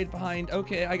to hide behind.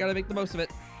 Okay, I gotta make the most of it.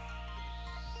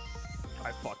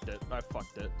 I fucked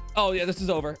it. Oh yeah, this is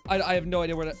over. I have no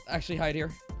idea where to actually hide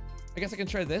here. I guess I can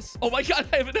try this. Oh my god,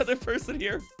 I have another person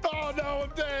here. Oh no,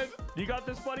 I'm dead. You got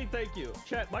this, buddy? Thank you.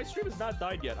 Chat, my stream has not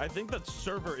died yet. I think that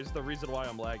server is the reason why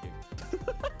I'm lagging.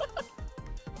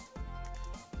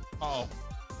 Uh-oh.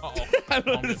 I don't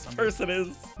know who this person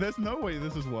is. There's no way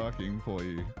this is working for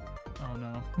you. Oh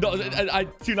no. No, I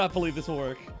do not believe this will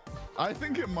work. I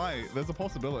think it might. There's a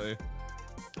possibility.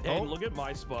 Hey, Oh. look at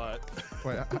my spot.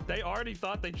 Wait. They already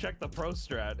thought they checked the pro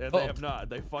strat, and Oh. they have not.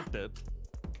 They fucked it.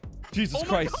 Jesus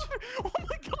Christ. Oh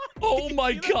my god. Oh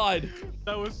my god.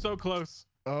 That was so close.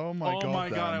 Oh my god. Oh my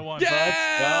god, I Dan. won.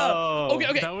 Yeah. go.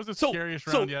 Okay. That was the So- scariest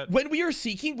so round yet. when we are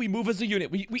seeking, we move as a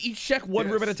unit. We each check one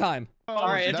room at a time. All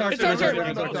right, it's now our It's our turn. round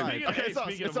It's of our time. turn. Okay, it's us.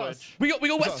 Speaking It's of us. which. We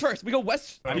go west first. We go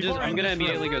west. I'm gonna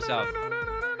immediately go south.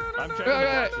 I'm checking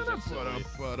Right. the boxes instantly.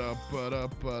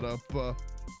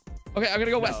 Okay, I'm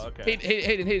gonna go west. okay.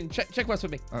 Hayden, check west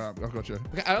with me. All right, I've got you.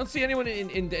 Okay, I don't see anyone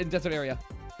in desert area.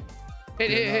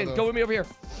 Hayden, no, go with me over here.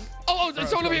 Oh, there's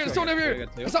someone over here. There's someone over I here.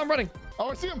 got 2. I saw him running. Oh,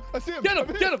 I see him. I see him. Get him.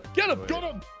 I'm here. Get him. Got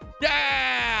him.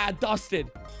 Yeah, dusted.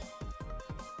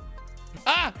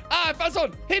 I found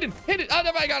someone. Hayden. Oh,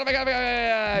 no, I got him.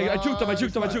 I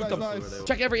juked him. Nice.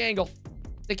 Check every angle.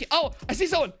 Oh, I see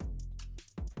someone.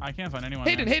 I can't find anyone.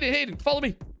 Hayden, follow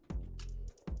me.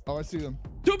 Oh, I see them.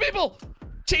 2 people.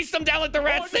 Chase them down like the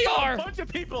rats they are. A bunch of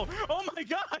people. Oh my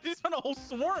god, I just found a whole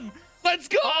swarm. Let's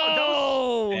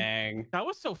go. Dang. That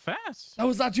was so fast. That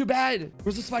was not too bad.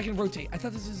 Where's the spot I can rotate? I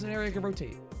thought this is an area I can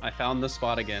rotate. I found the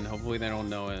spot again. Hopefully they don't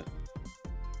know it.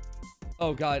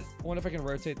 Oh god, I wonder if I can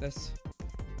rotate this.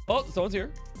 Oh, someone's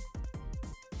here.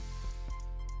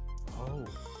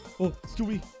 Oh,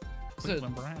 Stewie.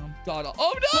 Cleveland Brown. God.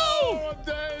 Oh no! Oh, I'm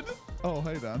dead. Oh,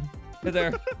 hey, Dan. Hey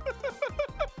there.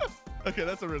 Okay,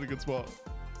 that's a really good spot.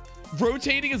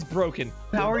 Rotating is broken.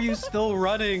 How are you still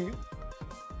running?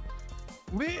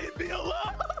 Leave me alone.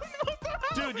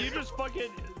 Dude, you just fucking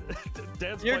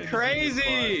dance. You're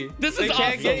crazy. This They is can't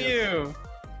awesome. get you.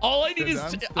 All I need Dude, is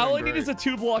I'm doing all I need great. is a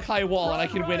 2-block high wall, and I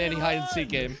can win any hide and seek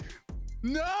game.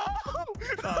 No.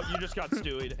 You just got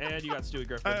Stewied, and you got Stewie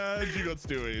Griffin. And you got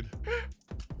Stewied.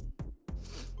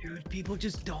 Dude, people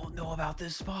just don't know about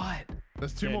this spot.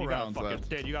 There's 2 Dan, more you gotta rounds fucking- left.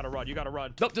 Dan, you gotta run. You gotta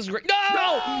run. Nope, this is great.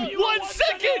 No! you 1 got 1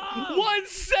 second! second off! 1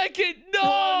 second! No!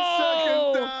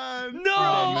 1 second, Dan. No!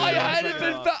 Oh, I man. hadn't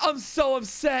been. I'm so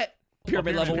upset.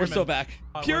 Pyramid level, we're so back.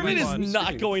 Pyramid is fine.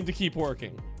 not going to keep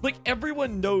working. Like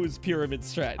everyone knows pyramid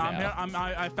strat now.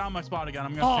 I found my spot again.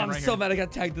 I'm gonna Oh, stand I'm right so here. mad I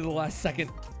got tagged in the last second.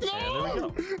 there we No.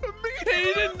 go.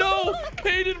 Hayden, no!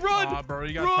 Hayden, run! Aw, bro,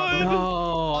 you got Run!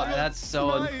 No, that's so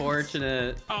sniped.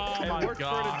 unfortunate. Oh It my worked for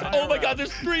an god. entire Oh my god,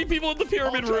 there's 3 people in the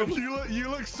pyramid Oh, room. Travis, you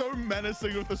look so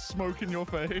menacing with the smoke in your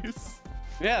face.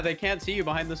 Yeah, they can't see you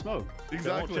behind the smoke.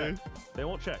 Exactly. They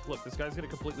won't check. Look, this guy's gonna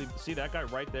completely see that guy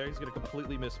right there. He's gonna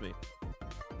completely miss me.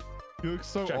 You look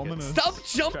so Check it. ominous. Stop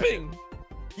jumping!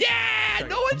 Yeah! Check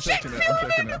No it. one I'm checked checking it. I'm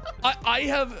checking pyramid! it. I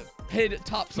have hit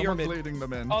top Someone's pyramid. leading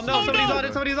them in. Oh no, Oh, somebody's no. on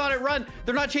it. Somebody's on it. Run!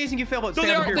 They're not chasing you, Phil. But No,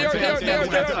 stay they on are, the they are, pyramid. they are,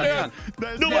 Stand, they are, stand, they are, stand, they stand.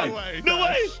 There's No no way. way. No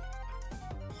way! Dash.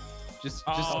 Just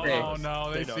Oh stay.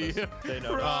 no, they see noticed. you. They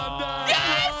noticed. Run, Dash,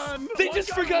 Yes! run. They One just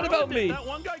guy forgot about ruined it. me. That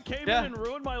one guy came Yeah. in and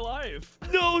ruined my life.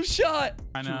 No shot!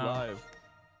 I Too know. live.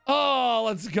 Oh,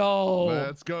 let's go.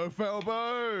 Let's go,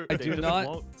 Felbo. I They do just not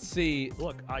won't- see.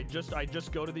 Look, I just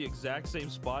go to the exact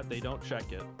same spot. They don't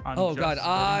check it. I'm Oh just god, letting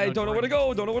I you don't know where to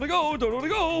go. Don't know where to go. Don't know where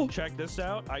to go. Check this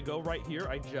out. I go right here.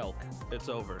 I jelk. It's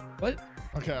over. What?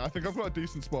 Okay, I think I've got a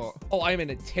decent spot. Oh, I'm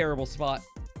in a terrible spot.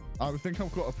 I think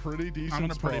I've got a pretty decent I'm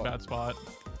in a pretty spot. bad spot.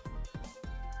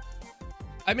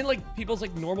 I'm in like people's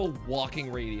like normal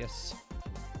walking radius.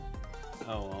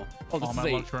 Oh well. Oh, this All is my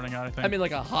a. luck's running out, I think. I'm in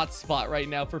like a hot spot right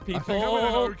now for I people. think I'm in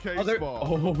an okay Oh, there- spot.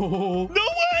 oh. No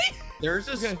way! There's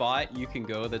a Okay. spot you can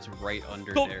go that's right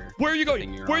under Go. there. Where are you the going?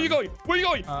 thing you're Where are you on. going? Where are you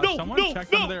going? No, someone no,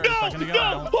 checked no, under there a no, second ago.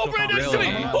 I no! don't Hold feel right next to me!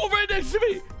 confident. Hold right next to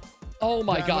me! Oh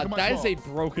my Dan, look god, at my that is a spot.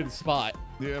 broken spot.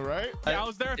 Yeah, right? Yeah, I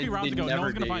was there a few It- rounds it ago. No never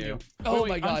one's gonna get find you. you. Oh Wait,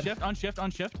 my god.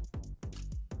 Unshift.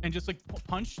 And just like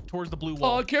punch towards the blue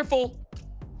wall. Oh, careful.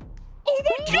 Oh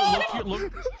my god!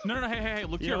 Look, no, hey,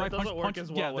 look to You your know, right, it punch, doesn't work punch. as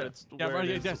well Yeah, when there. it's Yeah, where right,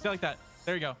 it yeah, is. stay like that.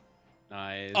 There you go.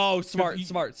 Nice. Oh, smart, you-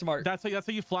 smart. That's how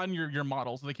you flatten your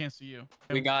model so they can't see you.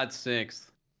 We got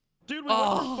 6th. Dude, we went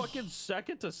Oh. from fucking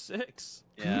 2nd to 6.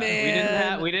 Yeah.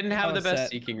 Man, we didn't have I'm the best upset.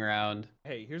 seeking round.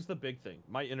 Hey, here's the big thing.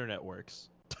 My internet works.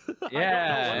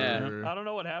 Yeah. I don't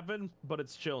know what happened, but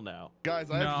it's chill now. Guys,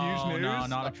 I have No, huge news. no,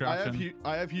 not attraction.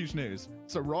 I have huge news.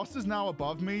 So Ross is now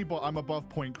above me, but I'm above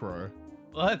Point Crow.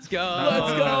 Let's go.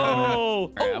 Let's go!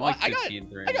 All right, I'm Oh, like I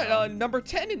 16-3 got now. number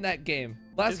 10 in that game.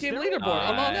 Last Is game there leaderboard.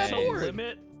 I'm on that Nice. board.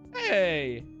 Limit.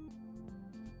 Hey.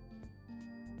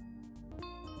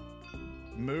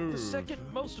 Move. The second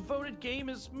most voted game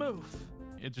is Move.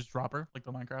 It just dropper like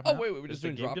the Minecraft. Oh map. wait, we're just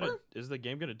doing dropper. Is the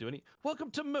game gonna do any?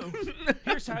 Welcome to Move.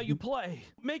 Here's how you play.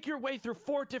 Make your way through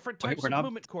 4 different Wait, types we're of not-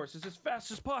 movement courses as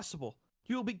fast as possible.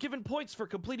 You will be given points for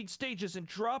completing stages in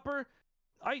dropper,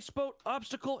 ice boat,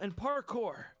 obstacle, and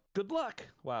parkour. Good luck.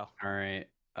 Wow. All right.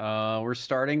 We're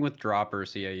starting with dropper,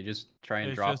 so yeah, you just try and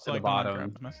It's drop just to like the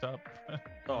bottom. Minecraft messed up.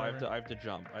 Oh, I Whatever. have to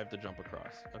jump. I have to jump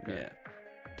across. Okay.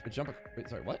 Yeah. Wait,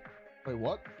 sorry, what? Wait,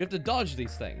 what? You have to dodge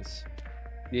these things.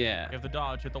 Yeah. You have to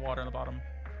dodge, hit the water on the bottom.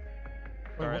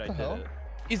 Wait, All right, what the I hell? did it.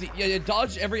 Easy. Yeah, you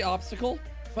dodge every obstacle,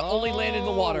 but only land in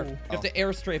the water. You have Oh. to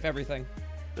air strafe everything.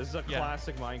 This is a Yeah.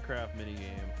 classic Minecraft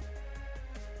minigame.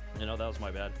 You know, that was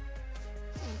my bad.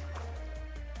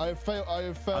 I have failed. I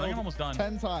have failed I'm almost done.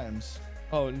 10 times.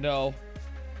 Oh no.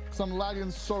 Cause I'm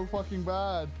lagging so fucking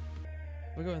bad.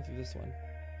 We're going through this one.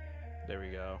 There we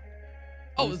go.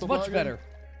 Oh, Who's it's the much wagon? better.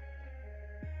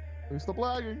 Please stop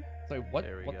lagging. It's like, what?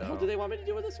 There we What the hell go. do they want me to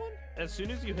do with this one? As soon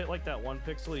as you hit like that 1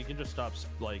 pixel, you can just stop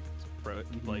like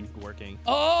Mm-hmm. working.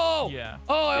 Oh! Yeah.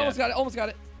 Oh, I Yeah. almost got it. Almost got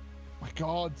it. My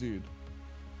God, dude.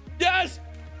 Yes!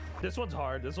 This one's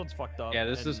hard. This one's fucked up. Yeah,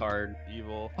 this is and hard.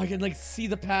 Evil. I can like see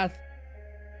the path.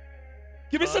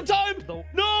 Give me Uh, some time. the-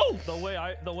 No! The way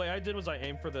I did was I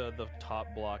aimed for the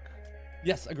top block.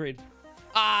 Yes, agreed.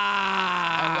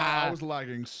 I Ah! was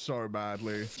lagging so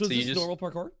badly. So is So you this just- normal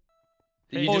parkour?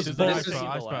 You Oh, just- it's this bonus. is-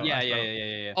 Ice boat.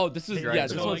 yeah. Oh, this is Right, yeah.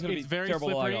 so This So one's like, gonna be it's very terrible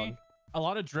to lag slippery. on. A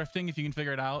lot of drifting if you can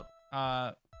figure it out.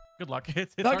 Good luck.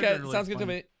 It's hard Okay, to really sounds good to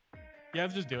explain. me. Yeah,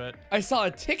 just do it. I saw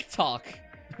a TikTok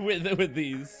with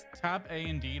these. Tap A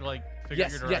and D, like figure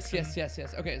out Yes, your yes, direction.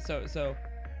 yes. Okay, so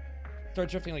start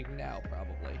drifting like now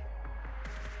probably.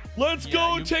 Let's Yeah,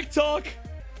 go you- TikTok.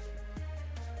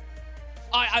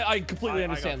 I completely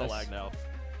understand I got this. the lag now.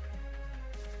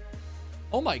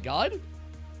 Oh my god.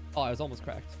 Oh, I was almost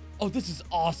cracked. Oh, this is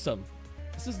awesome.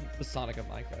 This is the Sonic of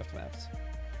Minecraft maps.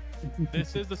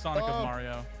 This is the Sonic Oh. of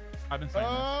Mario. I've been saying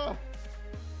Ah,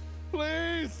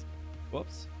 please.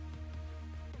 Whoops.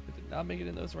 I did not make it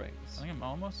in those rings. this. I think I'm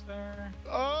almost there.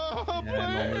 Oh, Yeah, please.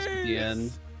 I'm almost at the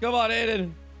end. Come on,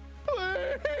 Aiden.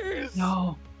 Please.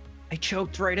 No. I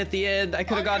choked right at the end. I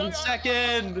could have gotten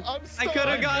second. I'm I could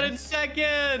have stuck. gotten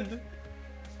second.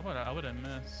 I would have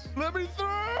missed. Let me through.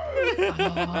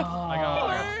 I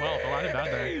got 12. Oh, I did bad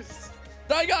there. Please.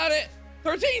 I got it.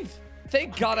 13th.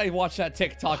 Thank God I watched that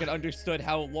TikTok and understood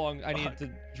how long I needed to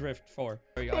drift for.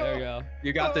 There we go. There we go.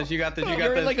 You got this. You got this. You got You're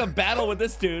in this. like a battle with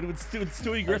this dude, with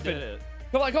Stewie I did Griffin. it.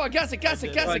 Come on, guess it.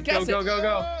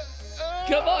 Go.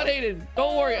 Come on, Hayden.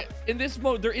 Don't worry. In this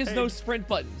mode, there is no sprint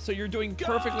button, so you're doing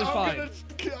perfectly fine.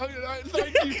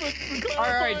 Thank you for All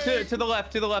right, to the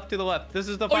left. This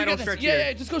is the Oh, you final got this. stretch Yeah, here.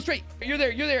 yeah, just go straight. You're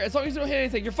there. As long as you don't hit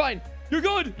anything, you're fine. You're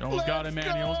good. You almost got it, man.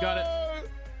 You almost got it.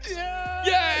 Yeah.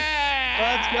 Yeah.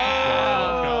 Let's go.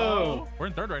 Let's go. We're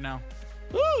in third right now.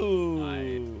 Ooh.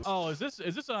 Nice. Oh, is this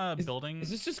a building? Is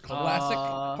this just classic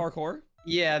parkour?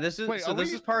 Yeah, this is Wait,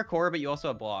 this is parkour, but you also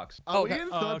have blocks. Are we Okay. in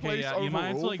Oh, third okay, place yeah, you might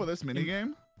have to, overall like, for this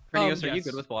minigame? Prenios, are you yes.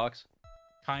 good with blocks?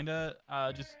 Kinda.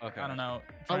 Just Okay. I don't know.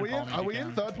 Try Are and we follow in? me if Are you we in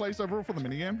can. third place overall for the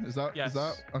minigame? Is that? Yes. Is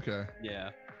that okay?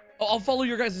 Yeah. I'll follow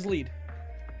your guys' lead.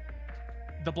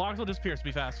 The blocks will disappear, so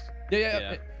be fast. Yeah.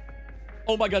 Yeah.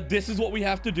 Oh my god, this is what we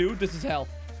have to do. This is hell.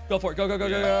 Go for it. Go.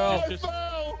 Yeah. Just-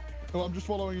 Oh, I'm just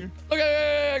following you.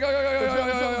 Okay,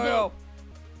 go.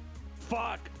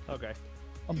 Fuck. Okay.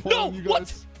 I'm following you what?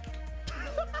 guys.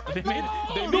 They made it.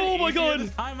 They made Oh it my easier God.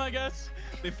 This time, I guess.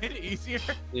 They made it easier.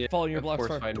 Yeah. Following your Of blocks course,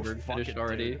 first. Feinberg Fuck finished it,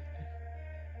 already. dude.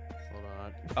 Hold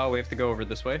on. Oh, we have to go over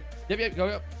this way. Yep,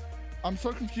 go. I'm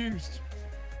so confused.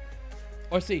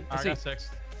 Oh, I see. I got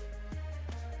sixth.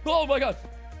 Oh my god.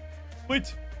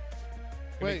 Wait.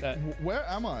 Wait, that. where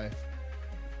am I?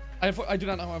 I do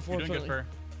not know, You're doing unfortunately. good for.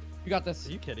 You got this.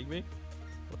 Are you kidding me?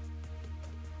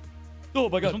 Oh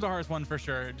my This god. one's the hardest one for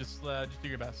sure. Just do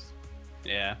your best.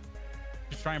 Yeah.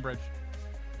 Just try and bridge.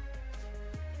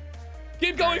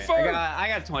 Keep going Alright, forward. I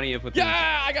got 20 with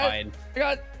Yeah, I fine.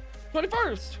 got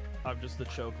 21st. I'm just the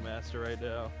choke master right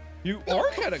now. You are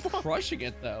kind of crushing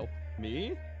it though.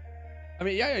 Me? I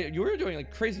mean, yeah, you were doing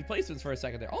like crazy placements for a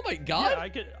second there. Oh my god.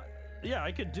 Yeah,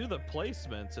 I could do the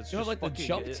placements. It's You have just like the fucking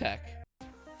jump it- tech.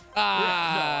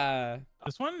 Ah.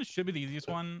 This one should be the easiest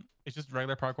one. It's just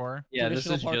regular parkour. Yeah, this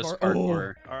is Traditional just parkour.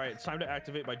 parkour. All right, it's time to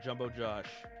activate my Jumbo Josh.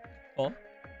 Oh.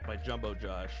 My Jumbo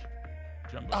Josh.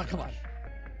 Jumbo. Oh, come on.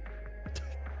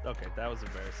 Okay, that was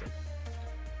embarrassing.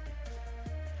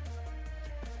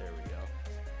 There we go.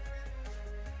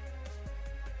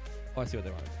 Oh, I see what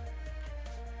they want me to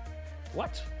do.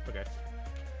 What? Okay.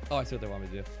 Oh, I see what they want me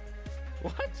to do.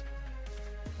 What?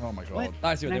 Oh my god. What?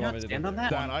 I see what Can I they want not me to stand do. on that?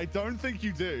 Dan, I don't think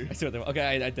you do. I see what they want.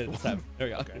 Okay, I did it this time. There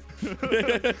we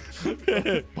Okay.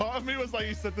 go. Part of me was like,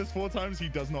 you said this 4 times. He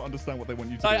does not understand what they want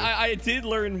you to do. I did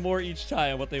learn more each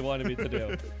time what they wanted me to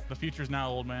do. The future's now,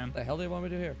 old man. The hell do they want me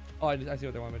to do here? Oh, I see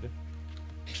what they want me to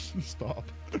do. Stop.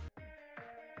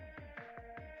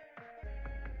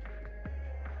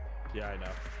 Yeah, I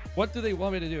know. What do they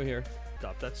want me to do here?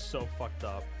 Stop. That's so fucked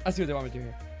up. I see what they want me to do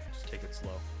here. Just take it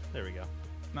slow. There we go.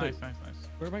 Nice.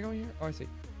 Where am I going here? Oh, I see.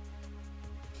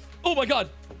 Oh my god!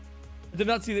 I did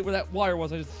not see where that wire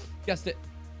was. I just guessed it.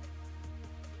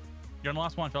 You're on the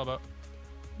last one, Philbo.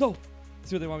 No! I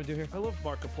see what they want me to do here. I love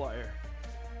Markiplier.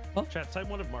 Huh? Chat, type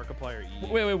one of Markiplier E.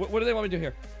 Wait, what do they want me to do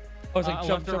here? Oh, it's like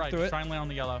jump left or right. through Just it. try and land on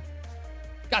the yellow.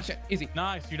 Gotcha. Easy.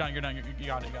 Nice. You're done. You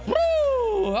got it.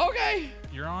 Woo! Okay.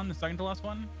 You're on the second to last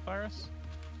one, Cyrus.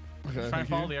 Okay, Try and thank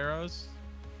follow you. the arrows.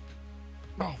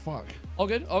 Oh fuck. All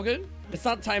good. All good. It's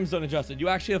not time zone adjusted. You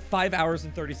actually have 5 hours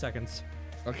and 30 seconds.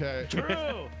 Okay.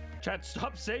 True. Chat,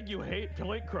 stop saying you hate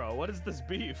Point Crow. What is this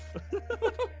beef?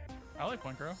 I like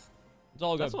Point Crow. It's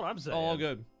all good. That's what I'm saying. All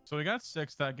good. So we got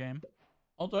 6 that game.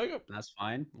 I'll take it. That's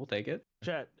fine. We'll take it.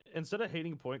 Chat, instead of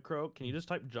hating Point Crow, can you just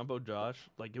type Jumbo Josh?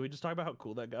 Like, can we just talk about how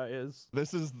cool that guy is?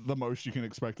 This is the most you can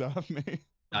expect out of me.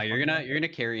 No, you're gonna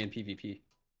carry in PvP.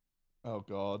 Oh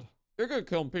god. You're good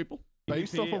killing people.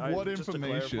 Based off of what just to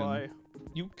information? clarify,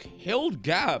 You killed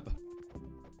Gab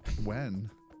When?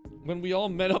 when we all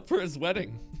met up for his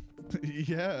wedding.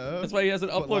 Yeah. That's why he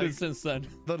hasn't But, uploaded like, since then.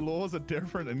 The laws are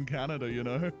different in Canada, you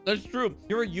know? That's true.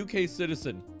 You're a UK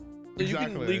citizen. So you can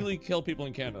Exactly. legally kill people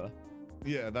in Canada.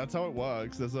 Yeah, that's how it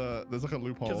works. There's like a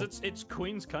loophole. because it's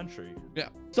Queen's country. Yeah.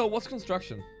 So what's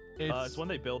construction? It's when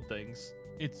they build things.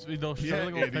 They'll show Yeah,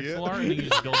 you like a idiot. pixel art and then you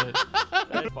just build it.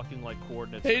 They fucking like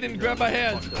coordinates. Hayden, to grab figure my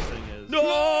out hand. what the fuck this thing is. No!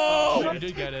 Oh, you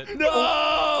did get it.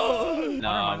 No!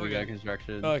 No, we we're got good.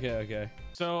 construction. Okay.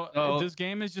 So Oh. this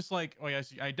game is just like, oh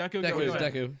yes, I Deku.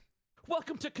 Deku.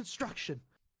 Welcome to construction.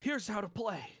 Here's how to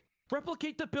play.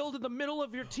 Replicate the build in the middle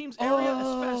of your team's area as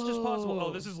fast as possible.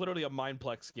 Oh, this is literally a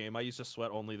Mineplex game. I used to sweat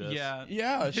only this. Yeah.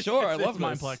 Yeah, It's- sure. I it's love this.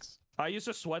 Mineplex. I used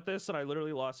to sweat this and I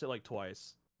literally lost it like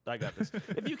twice. I got this.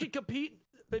 If you can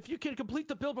complete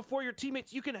the build before your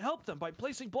teammates, you can help them by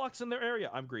placing blocks in their area.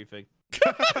 I'm griefing.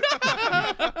 Break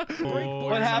Oh,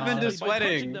 blocks happened to instantly by punching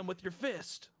sweating? them with your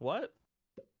fist. What?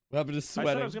 What happened to I said I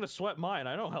sweating? was gonna sweat mine.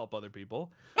 I don't help other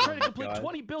people. Try to complete God.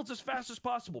 20 builds as fast as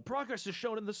possible. Progress is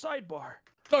shown in the sidebar.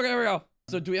 Okay, here we go.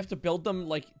 So do we have to build them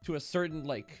like to a certain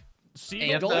like See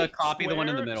You have the to white copy the one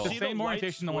in the square? middle. See The same white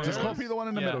orientation, the one- square? Just copy the one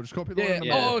in the Yeah. middle. Just copy the one Yeah. in the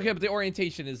Yeah. middle. Oh, okay, but the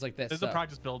orientation is like this. This is a so-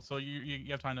 practice build, so you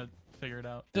have time to figure it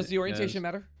out. Does the orientation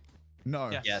matter? No.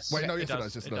 Yes. Wait, no, Okay. yes, it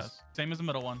does. Yes, it does. Same as the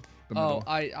middle one. The Oh, middle.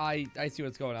 I see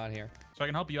what's going on here. So I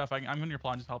can help you if I'm in your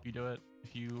plot and just help you do it.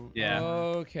 If you. Yeah.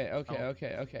 Okay. Oh.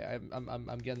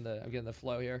 I'm getting the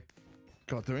flow here.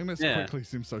 God, doing this Yeah. quickly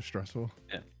seems so stressful.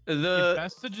 Yeah. It's The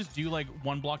best to just do like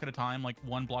one block at a time, like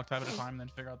one block type at a time, and then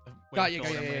figure out the way Got to you.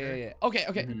 fill it in later. Yeah. Okay.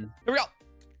 Mhm. Here we go.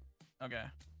 Okay.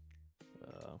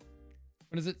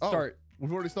 When does it Oh. start?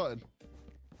 We've already started.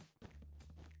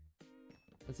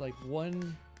 It's like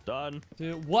 1, Done.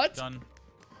 2. What? Done.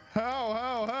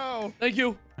 How? Thank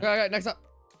you. Okay, next up.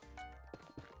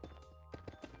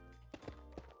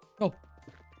 Oh.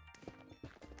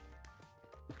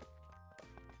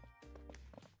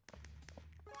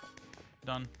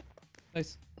 Done.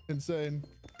 Nice. Insane.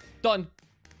 Done.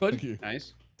 Good. Thank you.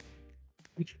 nice.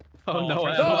 Oh, Oh no!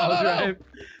 no, no.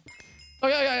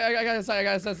 Okay, I gotta say.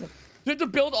 Do we have to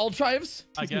build all tribes?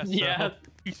 I guess. Yeah. So.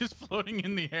 He's just floating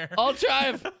in the air. I'll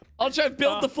try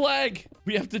build the flag.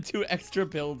 We have to do extra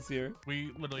builds here.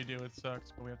 We literally do. It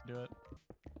sucks, but we have to do it.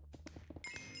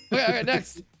 Okay,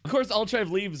 next. Of course, Ultrive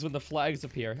leaves when the flags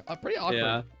appear. Pretty awkward.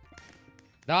 Yeah.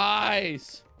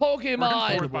 Nice. We're in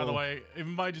Pokemon. fourth, by the way,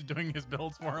 even by just doing his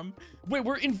builds for him. Wait,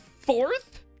 we're in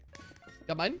 4th?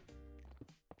 Got mine.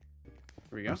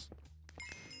 Here we go.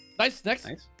 Nice. Next.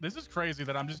 Nice. This is crazy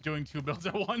that I'm just doing 2 builds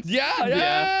at once.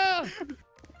 Yeah.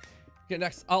 Okay,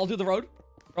 next. I'll do the road.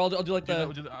 Or I'll do like the.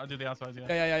 I'll do the outsides,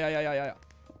 yeah.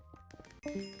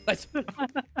 Yeah. Nice.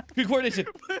 Good coordination.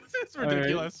 This is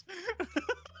ridiculous.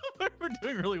 We're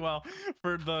doing really well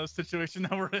for the situation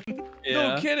that we're in.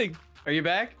 Yeah. No kidding. Are you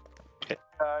back?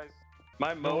 Guys,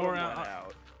 my motor worry, went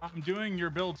out. I'm doing your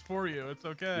builds for you. It's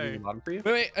okay. Bottom for you.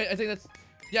 Wait. I think that's.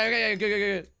 Yeah. Okay.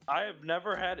 Good. I have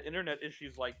never had internet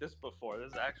issues like this before.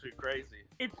 This is actually crazy.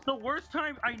 It's the worst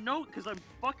time I know because I'm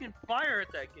fucking fire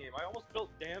at that game. I almost built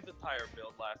Dan's entire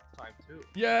build last time too.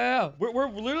 Yeah. We're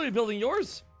literally building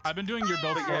yours. I've been doing your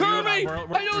builds for you. Kirby!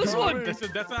 and I know this one! That's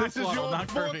an This is axolotl, your not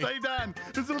Kirby. forte, Dan.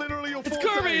 This is literally your It's forte.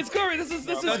 Kirby. It's Kirby. This is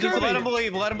No, just Kirby. let him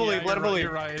believe. Let him believe. Yeah, Let him believe.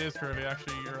 You're right. It is Kirby.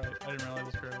 Actually, you're right. I didn't realize it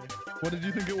was Kirby. What did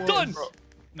you think it was? Done.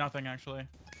 Nothing actually.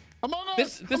 Among Us.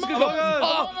 This is Among good.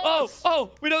 Us!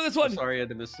 Oh, we know this one. Sorry, I had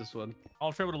to miss this one.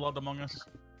 Ultra would have loved Among Us.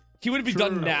 He would be True.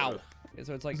 done now. Okay,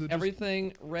 so it's like Is it just-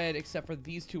 everything red except for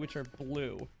these two, which are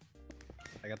blue.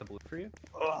 I got the blue for you.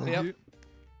 Ugh. Thank Yep. you.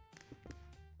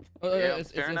 Yeah, I'm It's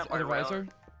staring at my on the route. visor.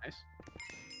 Nice.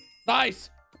 Nice.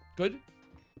 Good.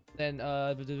 Then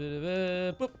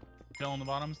boop. Fill in the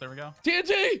bottoms. There we go.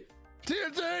 TNT.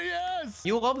 TNT, yes!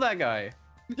 You love that guy.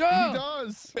 He Yeah.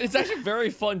 does. It's actually very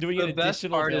fun doing The an best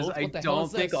additional part is build. I What the hell don't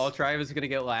is think this? Ultrive is gonna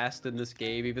get last in this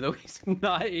game, even though he's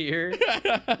not here.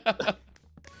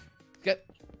 Get.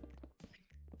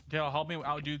 Okay, help me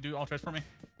out. Do Ultras for me.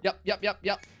 Yep.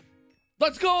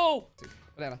 Let's go.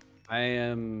 Banana. I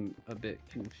am a bit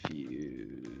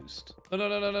confused. No.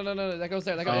 That goes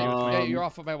there. That goes there. Yeah, you're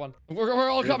off by one. We're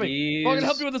all coming. These- We're gonna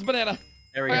help you with this banana.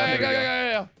 There we go. Okay, There we go.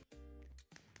 yeah.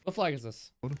 What flag is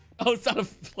this? What? Oh, it's not a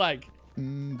flag.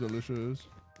 Delicious.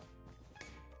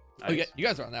 Oh, you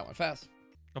guys are on that one fast.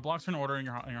 The blocks are in order in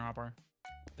your hotbar.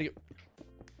 Thank you.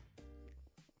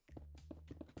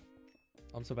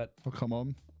 I'm so bad. Oh, come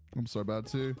on. I'm so bad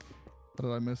too. How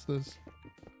did I miss this?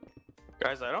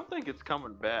 Guys, I don't think it's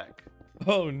coming back.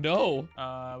 Oh no.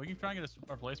 We can try and get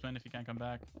a replacement if you can't come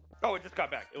back. Oh, it just got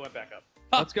back. It went back up.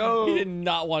 Let's go. He did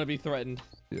not want to be threatened.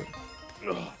 Yeah.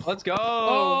 Let's go.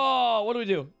 Oh, what do we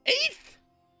do?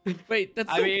 8th? Wait,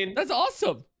 that's that's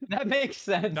awesome. That makes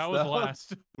sense. That was though.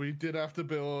 last. We did have to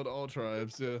build all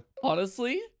tribes, yeah.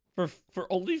 Honestly, for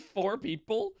only 4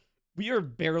 people, we are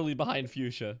barely behind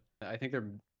Fuchsia. I think they're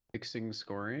fixing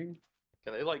scoring.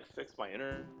 Can they like fix my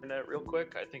internet real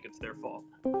quick? I think it's their fault.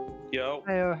 Yo.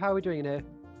 Hey, how are we doing in here?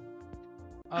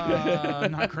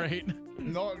 Not great.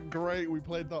 Not great. We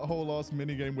played that whole last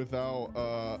minigame without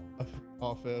our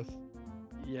 5th.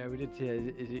 Yeah, we did.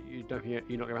 Is it you're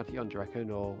not going to get on, do you reckon,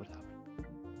 or what happened?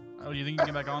 Oh, do you think you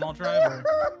can get back on Ultra?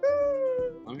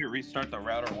 Or... Let me restart the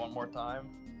router one more time.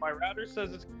 My router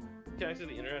says it's connected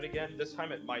to the internet again. This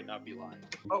time it might not be lying.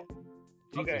 Oh,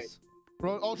 okay. Jesus.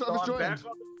 Bro, all So tribes I'm joined. back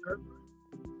on the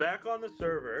server. Back on the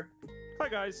server. Hi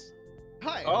guys.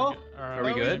 Hi. Oh, Are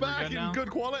we Oh, good? he's back in now? good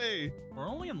quality. We're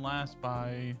only in last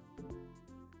by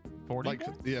 40 Like,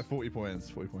 points? yeah, 40 points.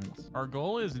 40 points. Our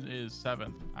goal is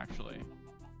 7th, actually.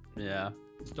 Yeah.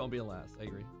 Just don't be a last. I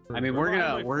agree. I mean, we're Like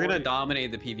gonna 40.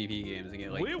 dominate the PvP games and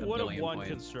get like we a would have billion won points.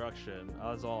 construction.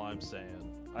 That's all I'm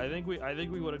saying. I think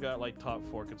we would have got like top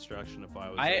 4 construction if I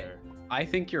was there. I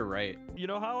think you're right. You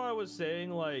know how I was saying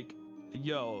like,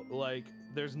 yo, like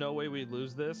there's no way we'd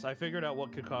lose this? I figured out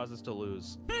what could cause us to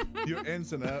lose. Your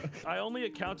internet. I only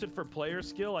accounted for player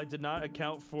skill. I did not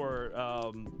account for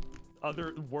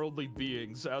other worldly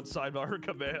beings outside our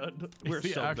command. We're It's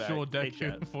the so actual bad.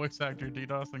 Deku voice actor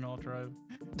DDoSing all tribe.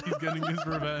 He's getting his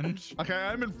revenge. Okay,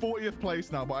 I'm in 40th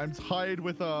place now, but I'm tied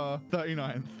with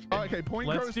 39th. Oh, okay, Point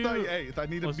Let's Crow's do- 38th. I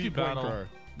need to Let's do beat Point battle. Crow.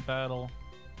 Battle.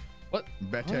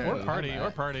 Better. Or party.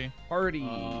 Or party. Party.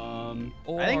 I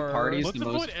think party's Let's the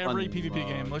most avoid every fun PvP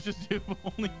game. mode. Let's just do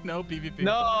only no PvP.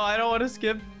 No, I don't want to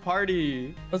skip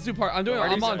party. Let's do party. I'm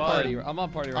Party's on fun. party. I'm on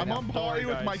party right I'm now. on party Don't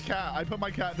worry, with my guys. cat. I put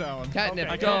my cat down. Catnip,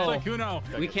 Okay. I go. can't play Kuno.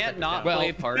 We can't not Well-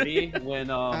 play party when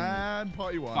And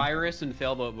party 1. Virus and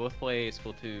Failboat both play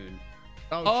Splatoon.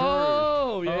 Oh,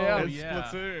 Oh, yeah. true. It's yeah.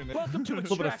 Splatoon. Welcome to A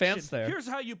little bit of Extraction. fans there. Here's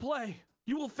how you play.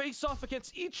 You will face off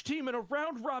against each team in a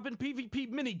round-robin PvP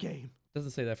minigame.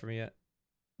 Doesn't say that for me yet.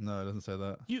 No, it doesn't say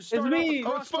that. You start off me. with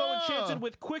Oh, it's crossbow fun. enchanted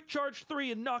with quick charge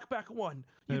 3 and knockback 1.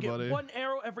 You Hey, get buddy. 1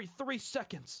 arrow every 3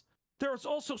 seconds. There is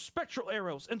also spectral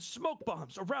arrows and smoke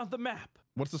bombs around the map.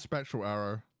 What's the spectral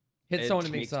arrow? Hit It someone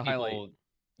and makes makes a highlight. people-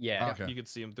 Yeah. Okay. You can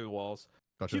see them through walls.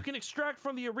 Gotcha. You can extract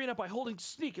from the arena by holding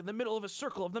sneak in the middle of a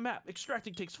circle of the map.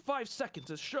 Extracting takes 5 seconds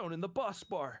as shown in the boss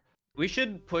bar. We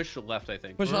should push left, I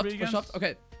think. Push Who are left, we push against? left.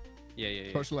 Okay.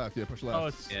 Yeah. Push left, yeah, push left. Oh,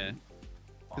 it's Yeah.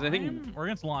 Because I think Lime? We're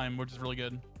against Lime, which is really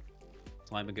good.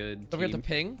 Slime a good Don't forget to team.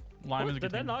 ping. Lime is a Did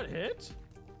good that team. not hit?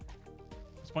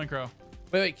 It's Point Crow.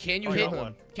 Wait. Can you I hit? got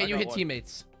one. Can I you got hit one.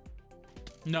 teammates?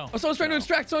 No. Oh, someone's trying to No.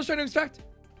 extract.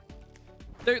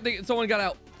 Someone got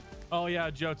out. Oh yeah,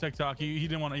 Joe TikTok. He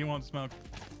didn't want. He wanted to smoke.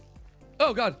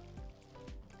 Oh God.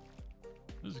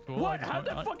 This is cool. What? How'd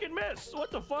that fucking miss?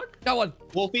 What the fuck? Got one.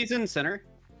 Wolfie's in center.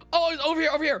 Oh, he's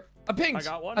over here. I pinged. I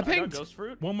got one. I I got pinged. ghost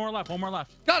fruit. One more left.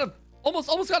 Got him. Almost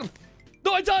got him.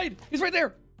 No, I died. He's right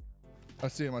there. I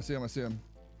see him.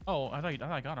 Oh, I thought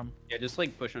I got him. Yeah, just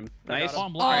like push him. I got Nice. him.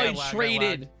 I'm Oh, lagged, he I traded.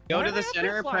 lagged. Go Why to do the I have to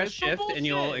center, fly? press It's so shift, and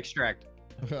you'll bullshit. extract.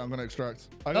 Okay, I'm gonna extract.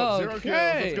 I got 0 kills.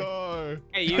 Okay. Let's go.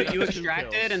 Hey, you Two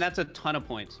extracted, kills. and that's a ton of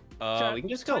points. Chat, We can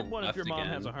just go type one left if your mom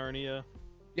again. has a hernia.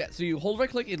 Yeah. So you hold right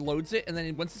click, it loads it, and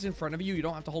then once it's in front of you, you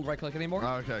don't have to hold right click anymore.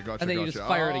 Okay, gotcha. And then you gotcha. just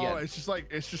fire it Oh, again.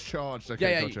 it's just charged.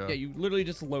 Okay, yeah. gotcha. You literally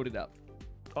just load it up.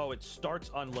 Oh, it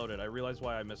starts unloaded. I realized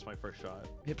why I missed my first shot.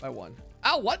 Hit by 1.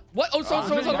 Ow! What? Oh,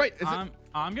 someone's on the right. Is it-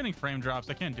 I'm getting frame drops.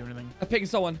 I can't do anything. I pinged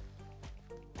someone.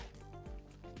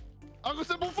 I got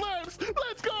simple flames.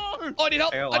 Let's go. Oh, I need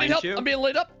help. Hey, I need help. you? I'm being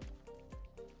lit up.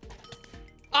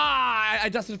 I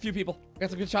dusted a few people. I got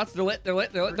some good shots. They're lit. They're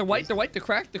white. They're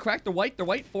cracked. They're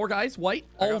white. 4 guys white.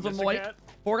 I All got of them Mr. white. Cat.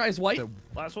 4 guys white. They're,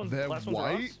 Last one. they're Last one's a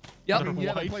white. Ross. Yep. I mean,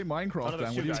 yeah, they White. play Minecraft. One of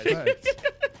Dan. those What do you two guys.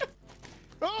 expect?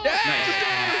 Oh,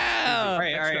 Yeah. All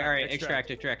right. Extract.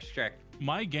 Extract.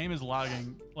 My game is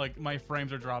lagging. Like my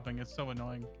frames are dropping. It's so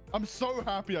annoying. I'm so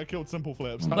happy I killed simple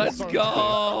flips. I'm Let's so happy.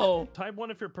 go. Type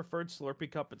 1 if your preferred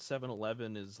Slurpee cup at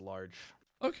 7-Eleven is large.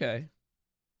 Okay.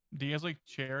 Do you guys like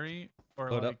cherry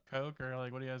or Load like up. Coke or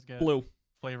like what do you guys get? Blue.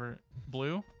 Flavor.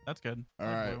 Blue. That's good. All I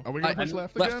like right, blue. are we gonna I- push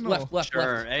left left, again? left, or- left,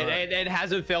 Sure. left. It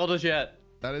hasn't failed us yet.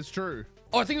 That is true.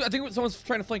 Oh, I think someone's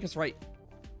trying to flank us right.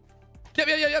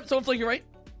 Yep. Someone's flanking right.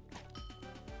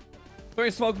 Throwing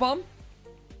a smoke bomb.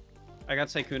 I got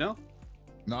Saikuno.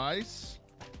 Nice.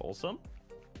 Wholesome.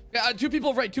 Yeah, 2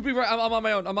 people right. I'm on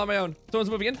my own. Someone's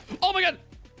moving in. Oh my God.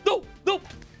 No.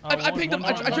 I pinged them.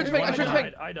 I tried to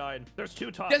ping. I died. There's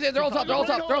 2 top. Yes, they're all top. They're all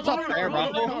top. Hey,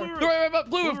 Rumble.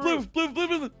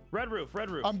 Blue. Red roof.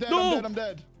 I'm dead. No. I'm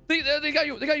dead. They got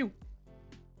you.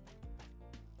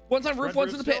 One's on roof. Red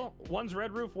One's in the pit. still. One's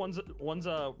red roof. One's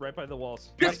right by the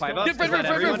walls. Yes, Five get ups? red Is that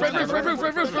everyone? roof.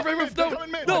 Red roof. They're No.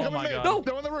 coming mid. No. They're coming Oh my mid. God.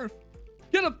 They're on the roof.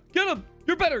 Get him.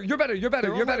 You're better.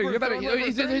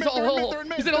 He's in a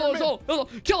hole.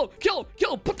 Kill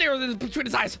him. Put the arrow between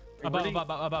his eyes. Above.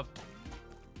 I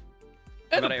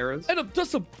End got him. arrows. End him.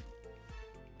 Dust him.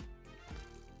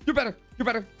 You're better. You're so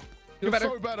better. You're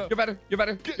better,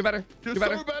 You're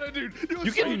so better, dude. You're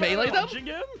You so can better. melee them? Punching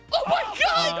him? Oh my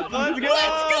God! Let's go. It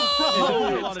doesn't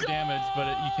do a lot Let's of damage, but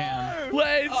you can.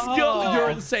 Let's Oh, go! You're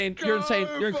let's insane.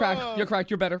 You're cracked. You're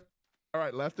cracked. You're better. All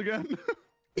right, left again.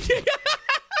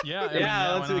 Yeah. I mean, Yeah,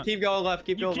 why let's not? keep going left.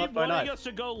 Keep You going keep left. Why wanting not? us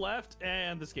to go left,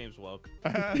 and this game's woke.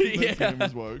 This game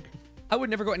is woke. I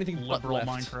would never go anything but Liberal left.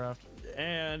 Minecraft.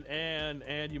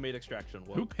 And you made extraction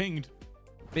woke. Who pinged?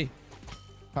 Me.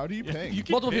 How do you ping? You keep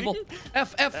Multiple ping? people.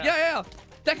 F. Yeah.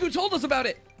 Deku told us about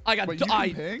it. I got Wait, you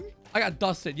can ping? I got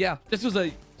dusted. Yeah. This was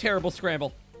a terrible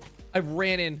scramble. I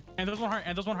ran in. And there's one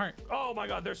heart. Oh my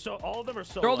God, all of them are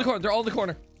so. They're all in the low. corner. They're all in the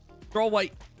corner. They're all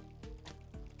white.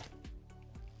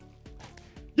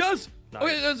 Nice.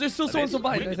 Okay, there's still someone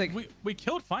behind, I think. We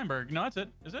killed Feinberg. No, that's it.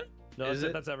 Is it? No, Is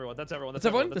it? that's everyone. That's everyone. That's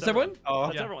everyone? That's everyone? Oh,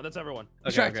 That's Yeah. everyone. That's everyone. okay,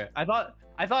 Distract. okay.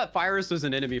 I thought Fires was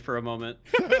an enemy for a moment.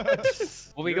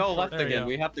 Well, we go left There you again. go.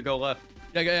 We have to go left.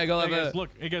 Yeah, go Hey guys, left. look.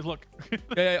 Hey guys, look.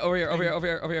 Yeah, over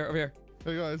here.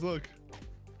 Hey guys, look.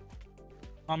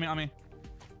 On me.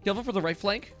 Careful for the right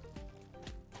flank.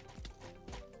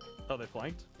 Oh, they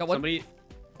flanked. Got one. Somebody.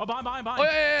 Oh, behind. Oh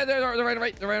yeah, they're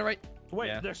right. Wait,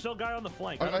 Yeah. there's still a guy on the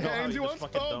flank. I Okay, don't know how Angie he just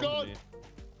wants- fucking oh, domed God. me.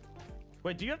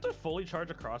 Wait, do you have to fully charge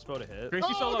a crossbow to hit?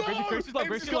 Gracie's so Oh, low. no! Gracie's low. Ames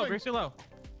Gracie's is low. coming. Gracie's low.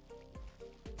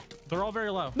 They're all very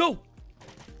low. No.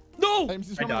 Ames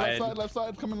is I coming died. left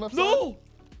side, coming left side. No.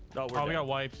 No, we're Oh, we dead. got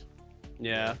wiped.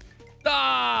 Yeah.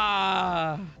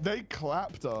 Ah. They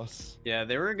clapped us. Yeah,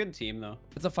 they were a good team though.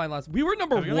 It's a fine loss. We were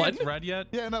number Have you one. against red yet?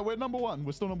 Yeah, no, we're number one.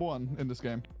 We're still number one in this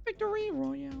game. Victory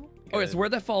Royale. Okay, so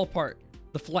where'd that fall apart?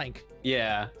 The flank.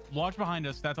 Yeah. Watch behind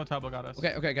us. That's how Tubbo got us.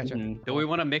 Okay, gotcha. Do we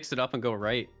want to mix it up and go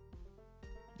right?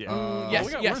 Yeah. Yes,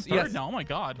 we're yes. third now. Oh my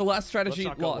god. The last Let's strategy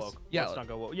not go lost. woke. Yeah. Let's not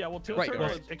go woke. Yeah, well, Right, turn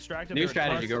right. extracted. New their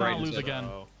strategy, Let's go not right lose instead. again.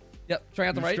 Yep. Try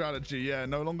out the New right. strategy, yeah,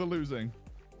 no longer losing.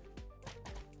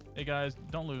 Hey guys,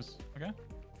 don't lose. Okay.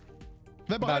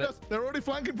 They're behind About us. They're already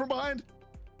flanking from behind.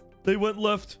 They went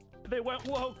left. They went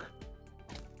woke.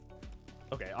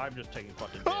 Okay, I'm just taking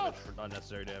fucking damage for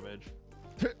unnecessary damage.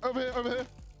 Over here.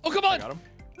 Oh, come I on. got him.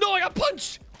 No, I got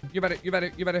punched. You better hit.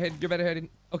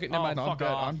 Okay, never Oh, mind. No, I'm Fuck dead.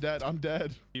 off. I'm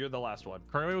dead. You're the last one.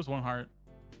 Curry was 1 heart.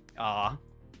 Ah.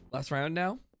 Last round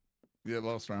now. Yeah,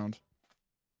 last round.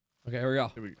 Okay, here we go.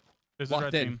 Here we go. This is Locked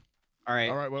red in. team. All right.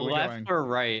 All right, where we left going? or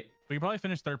right? We can probably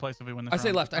finish third place if we win this I say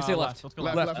round. left, I say left. Let's go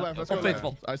Left, left. left. Let's Oh, go faithful.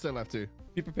 left. I say left too.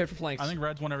 Be prepared for flanks. I think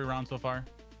red's won every round so far.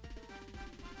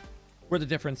 We're the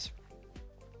difference.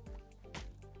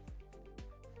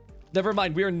 Never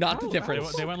mind, we are not the Oh,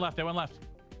 difference. They went left. They went left.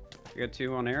 You got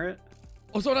 2 on Air.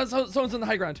 Oh, someone's on the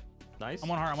high ground. Nice. I'm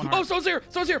 1 heart. I'm 1 Oh, heart. someone's here.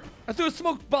 Someone's here. I threw a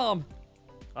smoke bomb.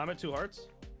 I'm at 2 hearts.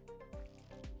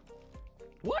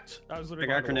 What? I was The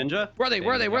literally guy for behind the wall. Ninja. Where are they?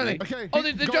 Where are they? Where are they? Okay. Oh,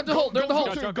 they jumped the hole. They're in the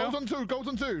hole. Goes on two. Goes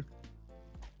on two.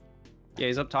 Yeah,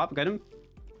 he's up top. Get him.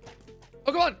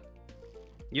 Oh, come on.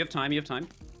 You have time. You have time.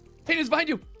 Hayden's behind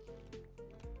you.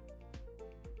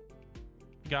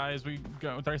 Guys, we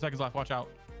go 30 seconds left. Watch out.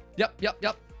 Yep. All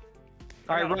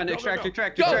right, got him. run. Go, Extract. go.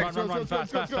 Extract. Go. Extract. Run. go,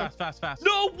 Fast. go, go. Fast.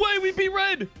 No way, we beat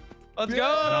red. Let's Yeah.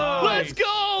 go. Nice. Let's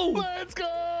go. Let's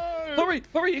go.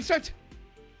 Hurry, extract.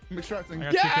 I'm extracting.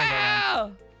 I got 2 kills that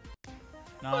round. Yeah.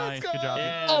 Nice. Let's Good job.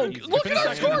 Yeah. Oh, Easy. look at our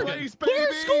Finish score. second. Race, Look at our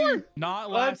baby. score.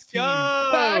 Not Let's last team.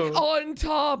 go. Back on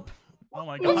top. Oh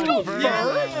my Let's god. go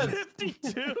Yes. first.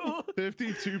 52.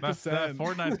 52%. That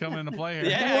Fortnite's coming into play here.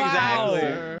 Yeah, Wow.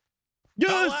 exactly.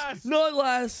 Yes. last. Not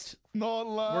last. Not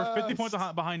last. We're 50 points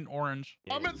behind orange.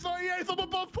 I'm at 38. I'm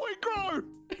above Point Crow.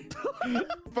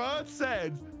 Bert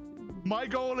said, my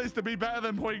goal is to be better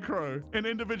than Point Crow in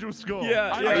individual score.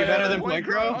 Yeah, I'm yeah. Are you better than Point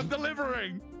Crow? I'm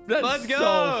delivering. That's Let's go.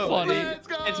 so funny. Let's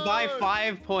go. It's by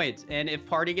 5 points, and if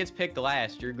Party gets picked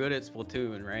last, you're good at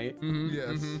Splatoon, right?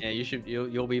 Yes. Yeah,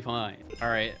 you'll be fine. All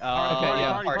right. Okay,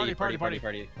 yeah.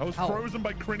 Party. I was Ow. frozen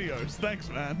by Crinios. Thanks,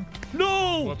 man.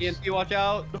 No. ENT, watch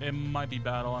out. It might be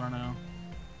battle. I don't know.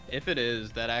 If it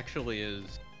is, that actually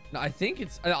is. No, I think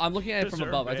it's. I'm looking at it from Deserved,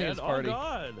 above. I think man. it's party. Oh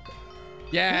god.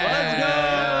 Yeah.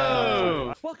 Let's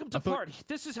go. Welcome to Party.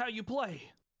 This is how you play.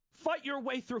 Fight your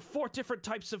way through 4 different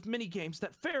types of mini games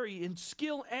that vary in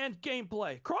skill and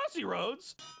gameplay. Crossy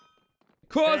Roads.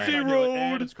 Crossy And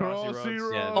road. it's Crossy Crossy Roads.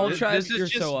 Road. Yeah, I'll this, try this if you're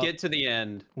is just so up. get to the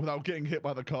end. Without getting hit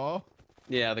by the car.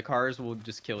 Yeah, the cars will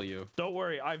just kill you. Don't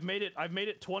worry, I've made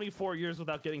it 24 years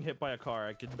without getting hit by a car.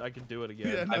 I could do it again.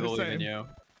 Yeah, I no, believe same. in you.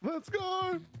 Let's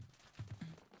go.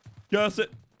 Yes.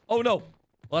 It. Oh no.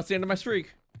 Well, that's the end of my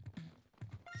streak.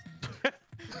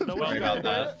 No Sorry one about got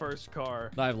that. that first car.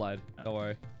 No, I've lied. Don't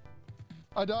worry.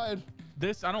 I died.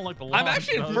 This, I don't like the log. I'm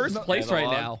actually in first no- place Yeah, the right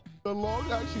log. now. The log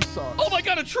actually sucks. Oh my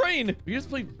god, a train! We just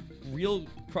played real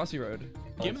Crossy Road.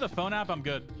 Give me the phone app. I'm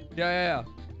good. Yeah.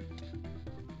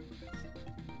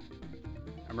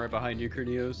 I'm right behind you,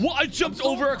 Crinios. What? I jumped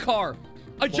over a car.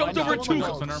 I jumped I'm over still on two. the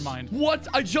So logs. never mind. What?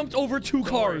 I jumped over 2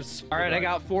 cars. All right, I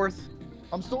got 4th.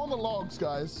 I'm still on the logs,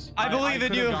 guys. I believe in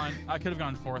could've you. I could have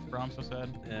gone 4th, bro. I'm so sad.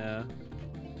 Yeah.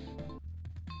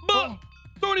 But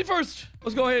 31st.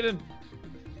 Let's go ahead and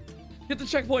get the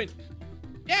checkpoint.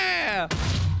 Yeah.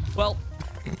 Well.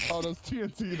 Oh, there's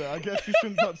TNT there. I guess you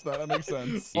shouldn't touch that. That makes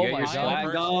sense. You Oh got my your God. I am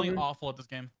splat personally gun. awful at this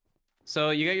game.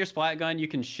 So you got your splat gun. You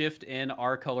can shift in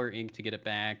our color ink to get it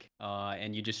back,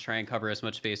 and you just try and cover as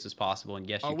much space as possible. And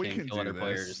yes, Oh, you we can can kill do other this.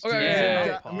 players. Okay, Yeah,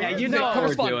 yeah. yeah, you Okay, know what cover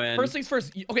we're spawn. doing. First things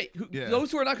first. Okay, Yeah.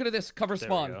 those who are not good at this, cover There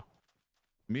we spawn. go.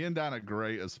 Me and Dan are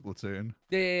great at Splatoon.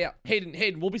 Yeah.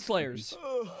 Hayden, we'll be Slayers.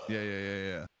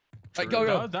 Yeah. All right,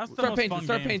 go. That's the Start most painting, fun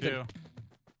start game, painting. too.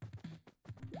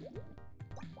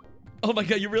 Oh my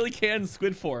god, you really can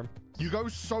squid form. You go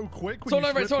so quick when Someone you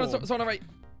on right, squid form. someone on right.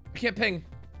 I can't ping.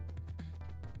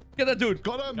 Get that dude.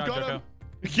 Got him, Go, got go, him.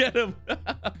 go. Get him.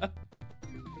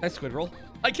 Nice squid roll.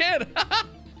 I can.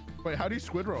 Wait, how do you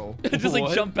squid roll? Just like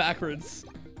What? jump backwards.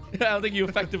 I don't think you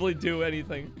effectively do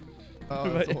anything. Oh,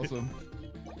 that's awesome.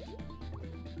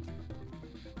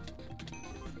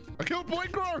 I killed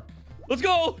Point Grow. Let's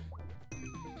go.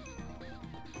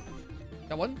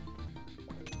 That one.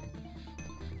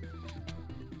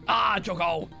 Ah,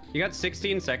 Choco. You got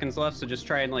 16 seconds left, so just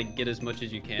try and like get as much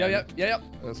as you can. Yep.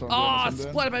 That's what Ah, I'm doing.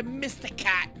 splattered by Mr.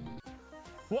 Cat.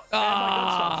 What? Ah, Oh my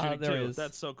God, stop shooting there too. it is.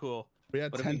 That's so cool. We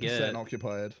had What did we 10% get?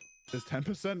 occupied. Is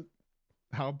 10%?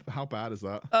 How bad is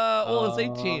that? Well, it's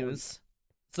 8 teams.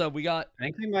 So we got. I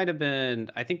think we might have been.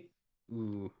 I think.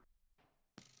 Ooh.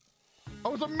 I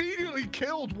was immediately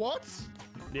killed. What?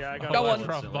 Yeah, I Got got one. one.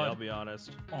 Rough, Instantly, bud. I'll be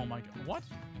honest. Oh my god. What?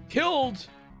 Killed.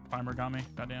 Timer got me.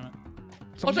 God damn it.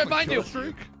 I'll try to find you.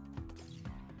 Streak?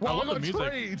 I Wow, love I the got music.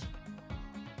 trade.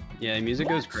 Yeah, music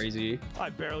goes crazy. I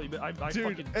barely. I Dude,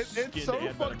 fucking it's skinned so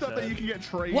Ant fucked up that you can get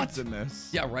trades What? in this.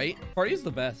 Yeah, right. Party's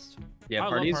the best. Yeah, I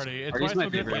parties. love party. It's Party's why my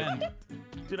it's so good at the favorite.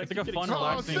 end. Dude, I It's keep like a getting fun, so-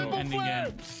 relaxing simple ending game.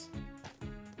 flips.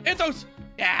 Anthos.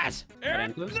 Yes.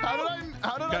 Anthos?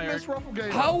 How did I miss Ruffle Game?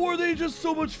 How are they just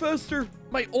so much faster?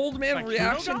 My old man Like,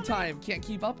 reaction Kuno got me? time can't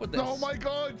keep up with this. Oh my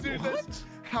god, dude.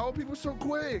 How are people so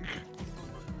quick?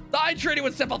 I traded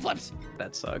with simple flips.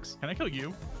 That sucks. Can I kill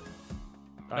you?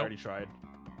 I already tried.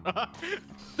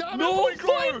 Damn No, it, Point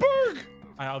Grow! Feinberg.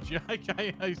 I helped you.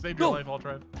 I saved No. your life,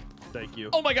 Ultra. Thank you.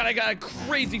 Oh my god, I got a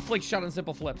crazy flick shot on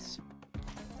simple flips.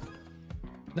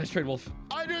 Nice trade, Wolf.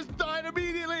 I just died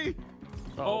immediately.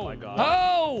 Oh my God.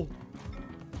 Oh!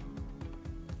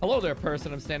 Hello there,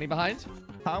 person I'm standing behind.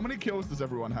 How many kills does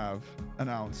everyone have?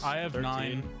 Announce. I have 13.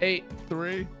 9. 8.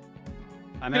 3.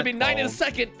 I'm Gonna at be 9 in a 12.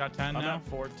 second. Got 10 I'm now. at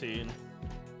 14. I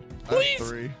have Please.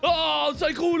 3. Oh,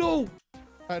 Saikuno.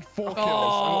 I had 4 kills.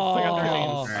 Oh. I got 4 Oh.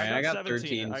 kills. Alright, I got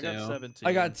 17. 13 I got too. 17.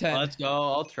 I got 10. Let's go.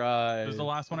 I'll try. This is the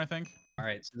last one, I think. All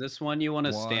right, so this one you want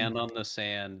to One. stand on the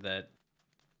sand that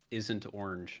isn't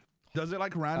orange. Does it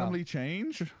like randomly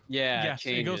change? Yeah, Yes,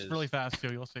 it goes really fast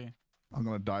too. You'll see. I'm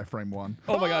gonna die frame 1.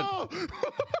 Oh my god. Oh!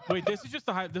 Wait, this is just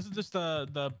the high. This is just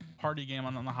the party game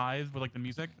on the highs with like the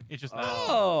music. It's just that.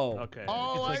 Oh. Okay.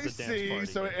 Oh, it's I like the dance see. party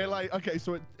So game. it like okay,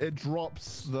 so it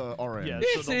drops the orange. Yeah.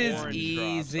 This So the is orange drops.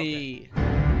 easy.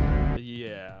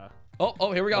 Yeah.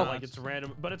 Oh, here we go. But, like it's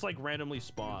random, but it's like randomly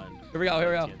spawned. Here we go, here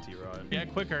we go. TNT run.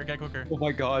 Get quicker. Get quicker. Oh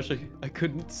my gosh, I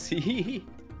couldn't see.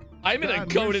 I'm in a Dan,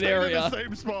 you goated stayed area. in the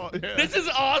same spot. Yeah. This is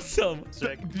awesome.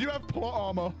 Sick. Do you have plot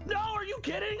armor? No, are you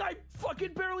kidding? I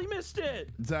fucking barely missed it.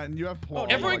 Dan, you have plot Oh,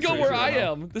 armor. Everyone like go crazy where right I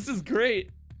now. am. This is great.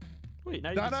 Wait,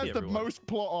 now you Dan can see has the everyone. most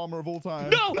plot armor of all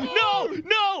time. No, no,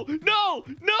 no, no,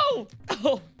 no.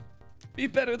 Oh, be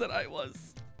better than I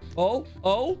was.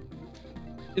 Oh.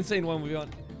 Insane 1v1.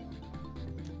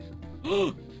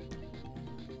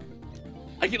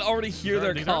 I can already hear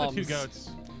their These are comms. the 2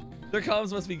 goats. Their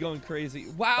comms must be going crazy.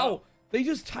 Wow, they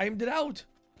just timed it out.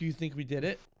 Do you think we did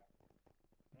it?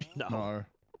 No. No.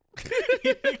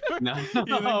 No, You think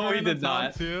we're we in the did top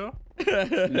not. 2?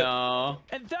 No.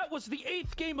 And that was the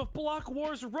 8th game of Block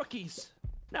Wars Rookies.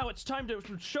 Now it's time to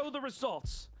show the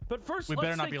results. But first, We better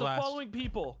let's not thank be the last. following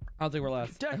people. I don't think we're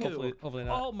last. Deku, Hopefully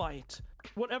not. All Might,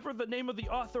 whatever the name of the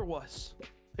author was,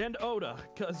 and Oda,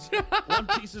 because One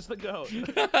Piece is the goat.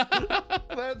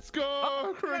 Let's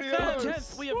go, At Critios.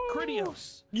 10th, we have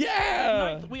Critios.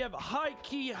 Yeah. 9th, we have High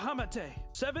Key Hamate.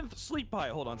 7th, Sleep Pie.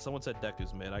 Hold on, someone said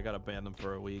Deku's mid. I gotta ban them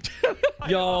for a week. I got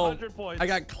Yo, 100 points. I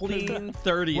got clean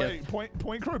 30th. Wait,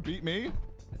 Point Crow beat me?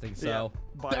 I think Yeah, so.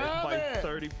 by Damn it.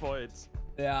 30 points.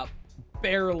 Yeah,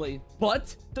 barely.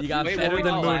 But The you got Wait, better were we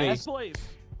than not Mooney. last? Place.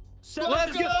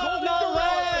 Let's go, not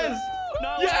last!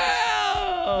 Not last. Not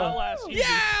Yeah. last. Easy.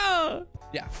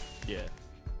 Yeah. Yeah.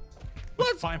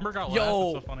 Let's. Feinberg got last.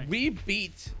 Yo, That's so funny. we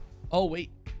beat. Oh wait,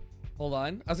 hold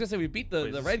on. I was gonna say we beat the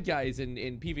Wait, is red guys in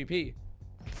PvP.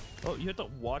 Oh, you have to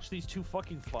watch these two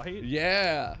fucking fight?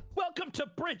 Yeah. Welcome to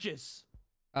Bridges.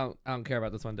 I don't care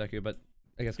about this one, Deku, but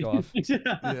I guess go off.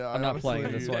 Yeah, I'm not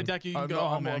playing this one. Deku, you I'm can go not-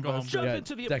 home, I'm man. on Go home. this. Jump Yeah,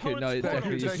 into the Deku, no, opponent's Deku,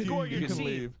 corner you to can- score your you can team.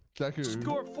 leave. Deku.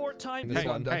 Score 4 times. This Hey,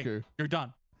 one. Deku. hey, you're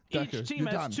done. Each Deku, team you're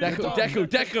has done. 2 Deku, dogs. Deku,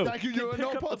 Deku. Deku, you're Pick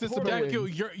not up the participating.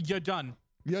 Deku, you're done.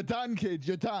 You're done, kid.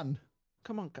 You're done.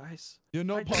 Come on, guys. You're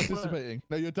not I just wanna- participating.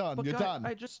 No, you're done. But You're guy- done.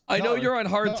 I just. I know No, you're on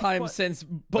hard no, times but- since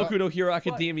Boku no Hero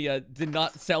Academia did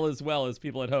not sell as well as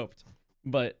people had hoped,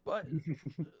 but But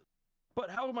But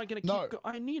how am I gonna keep? No.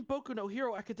 I need Boku no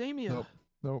Hero Academia. Nope.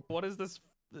 Nope. What is this?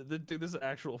 Dude, this is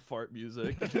actual fart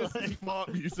music. This is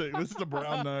fart music. This is a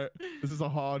brown note. This is a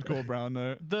hardcore brown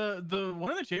note. The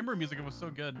one in the chamber music was so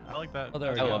good. I like that. Oh,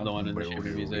 there we I go. love the one in the chamber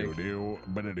music.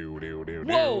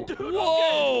 Whoa! Dude,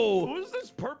 Whoa! okay. Who's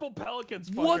this purple pelicans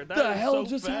fucker? What That the is hell so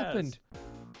just fast. happened?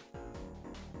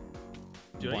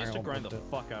 Dude, I used to grind the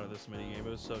fuck out of this minigame. It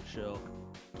was so chill.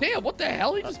 Damn! What the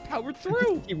hell? He just powered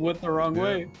through. He went the wrong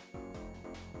way.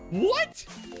 What?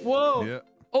 Whoa. Yeah.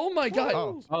 Oh my god!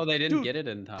 Oh. Oh, they didn't Dude, get it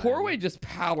in time. Corway just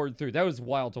powered through. That was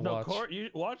wild to No, watch. you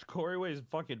watch Coryway's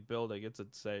fucking building. It's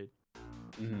insane.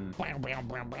 Mhm.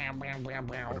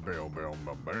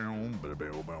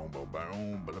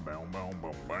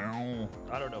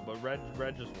 I don't know, but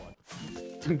Red just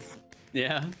won.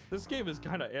 Yeah. This game is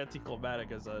kind of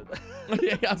anticlimactic as a.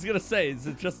 Yeah, I was gonna say, is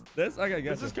it just this? Okay,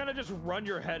 This guess. is kind of just run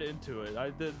your head into it.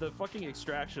 The fucking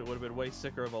extraction would have been way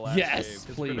sicker of a last Yes, game.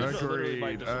 'cause please. Granada literally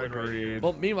might just win right here. Agreed.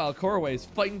 Well, meanwhile, Corway's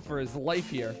fighting for his life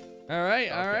here. All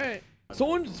right, all Okay. right.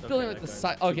 Someone's building Okay, like the that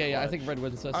side. guy's too Okay, yeah, I clutch. think Red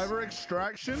wins this. Either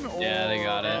extraction or Yeah, they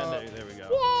got it. And there we go.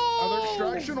 Whoa! Either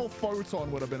extraction or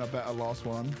photon would have been a better last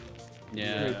one.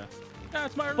 Yeah.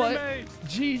 That's my But roommate.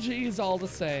 GG is all the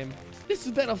same. This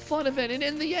has been a fun event, and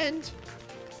in the end,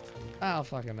 I don't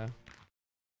fucking know.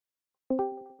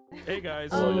 Hey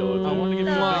guys. I want to give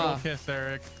you a big Mwah. ol' kiss,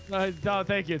 Eric. No,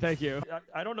 thank you, thank you.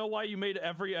 I don't know why you made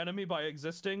every enemy by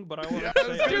existing, but I want Yeah, to I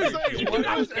was say. gonna say,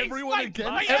 why was everyone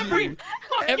against you?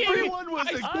 Everyone was I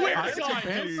against I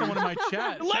banned you. someone in my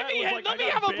chat. Let me was like, let I me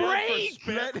got have a banned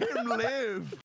for break. spam. Let him live.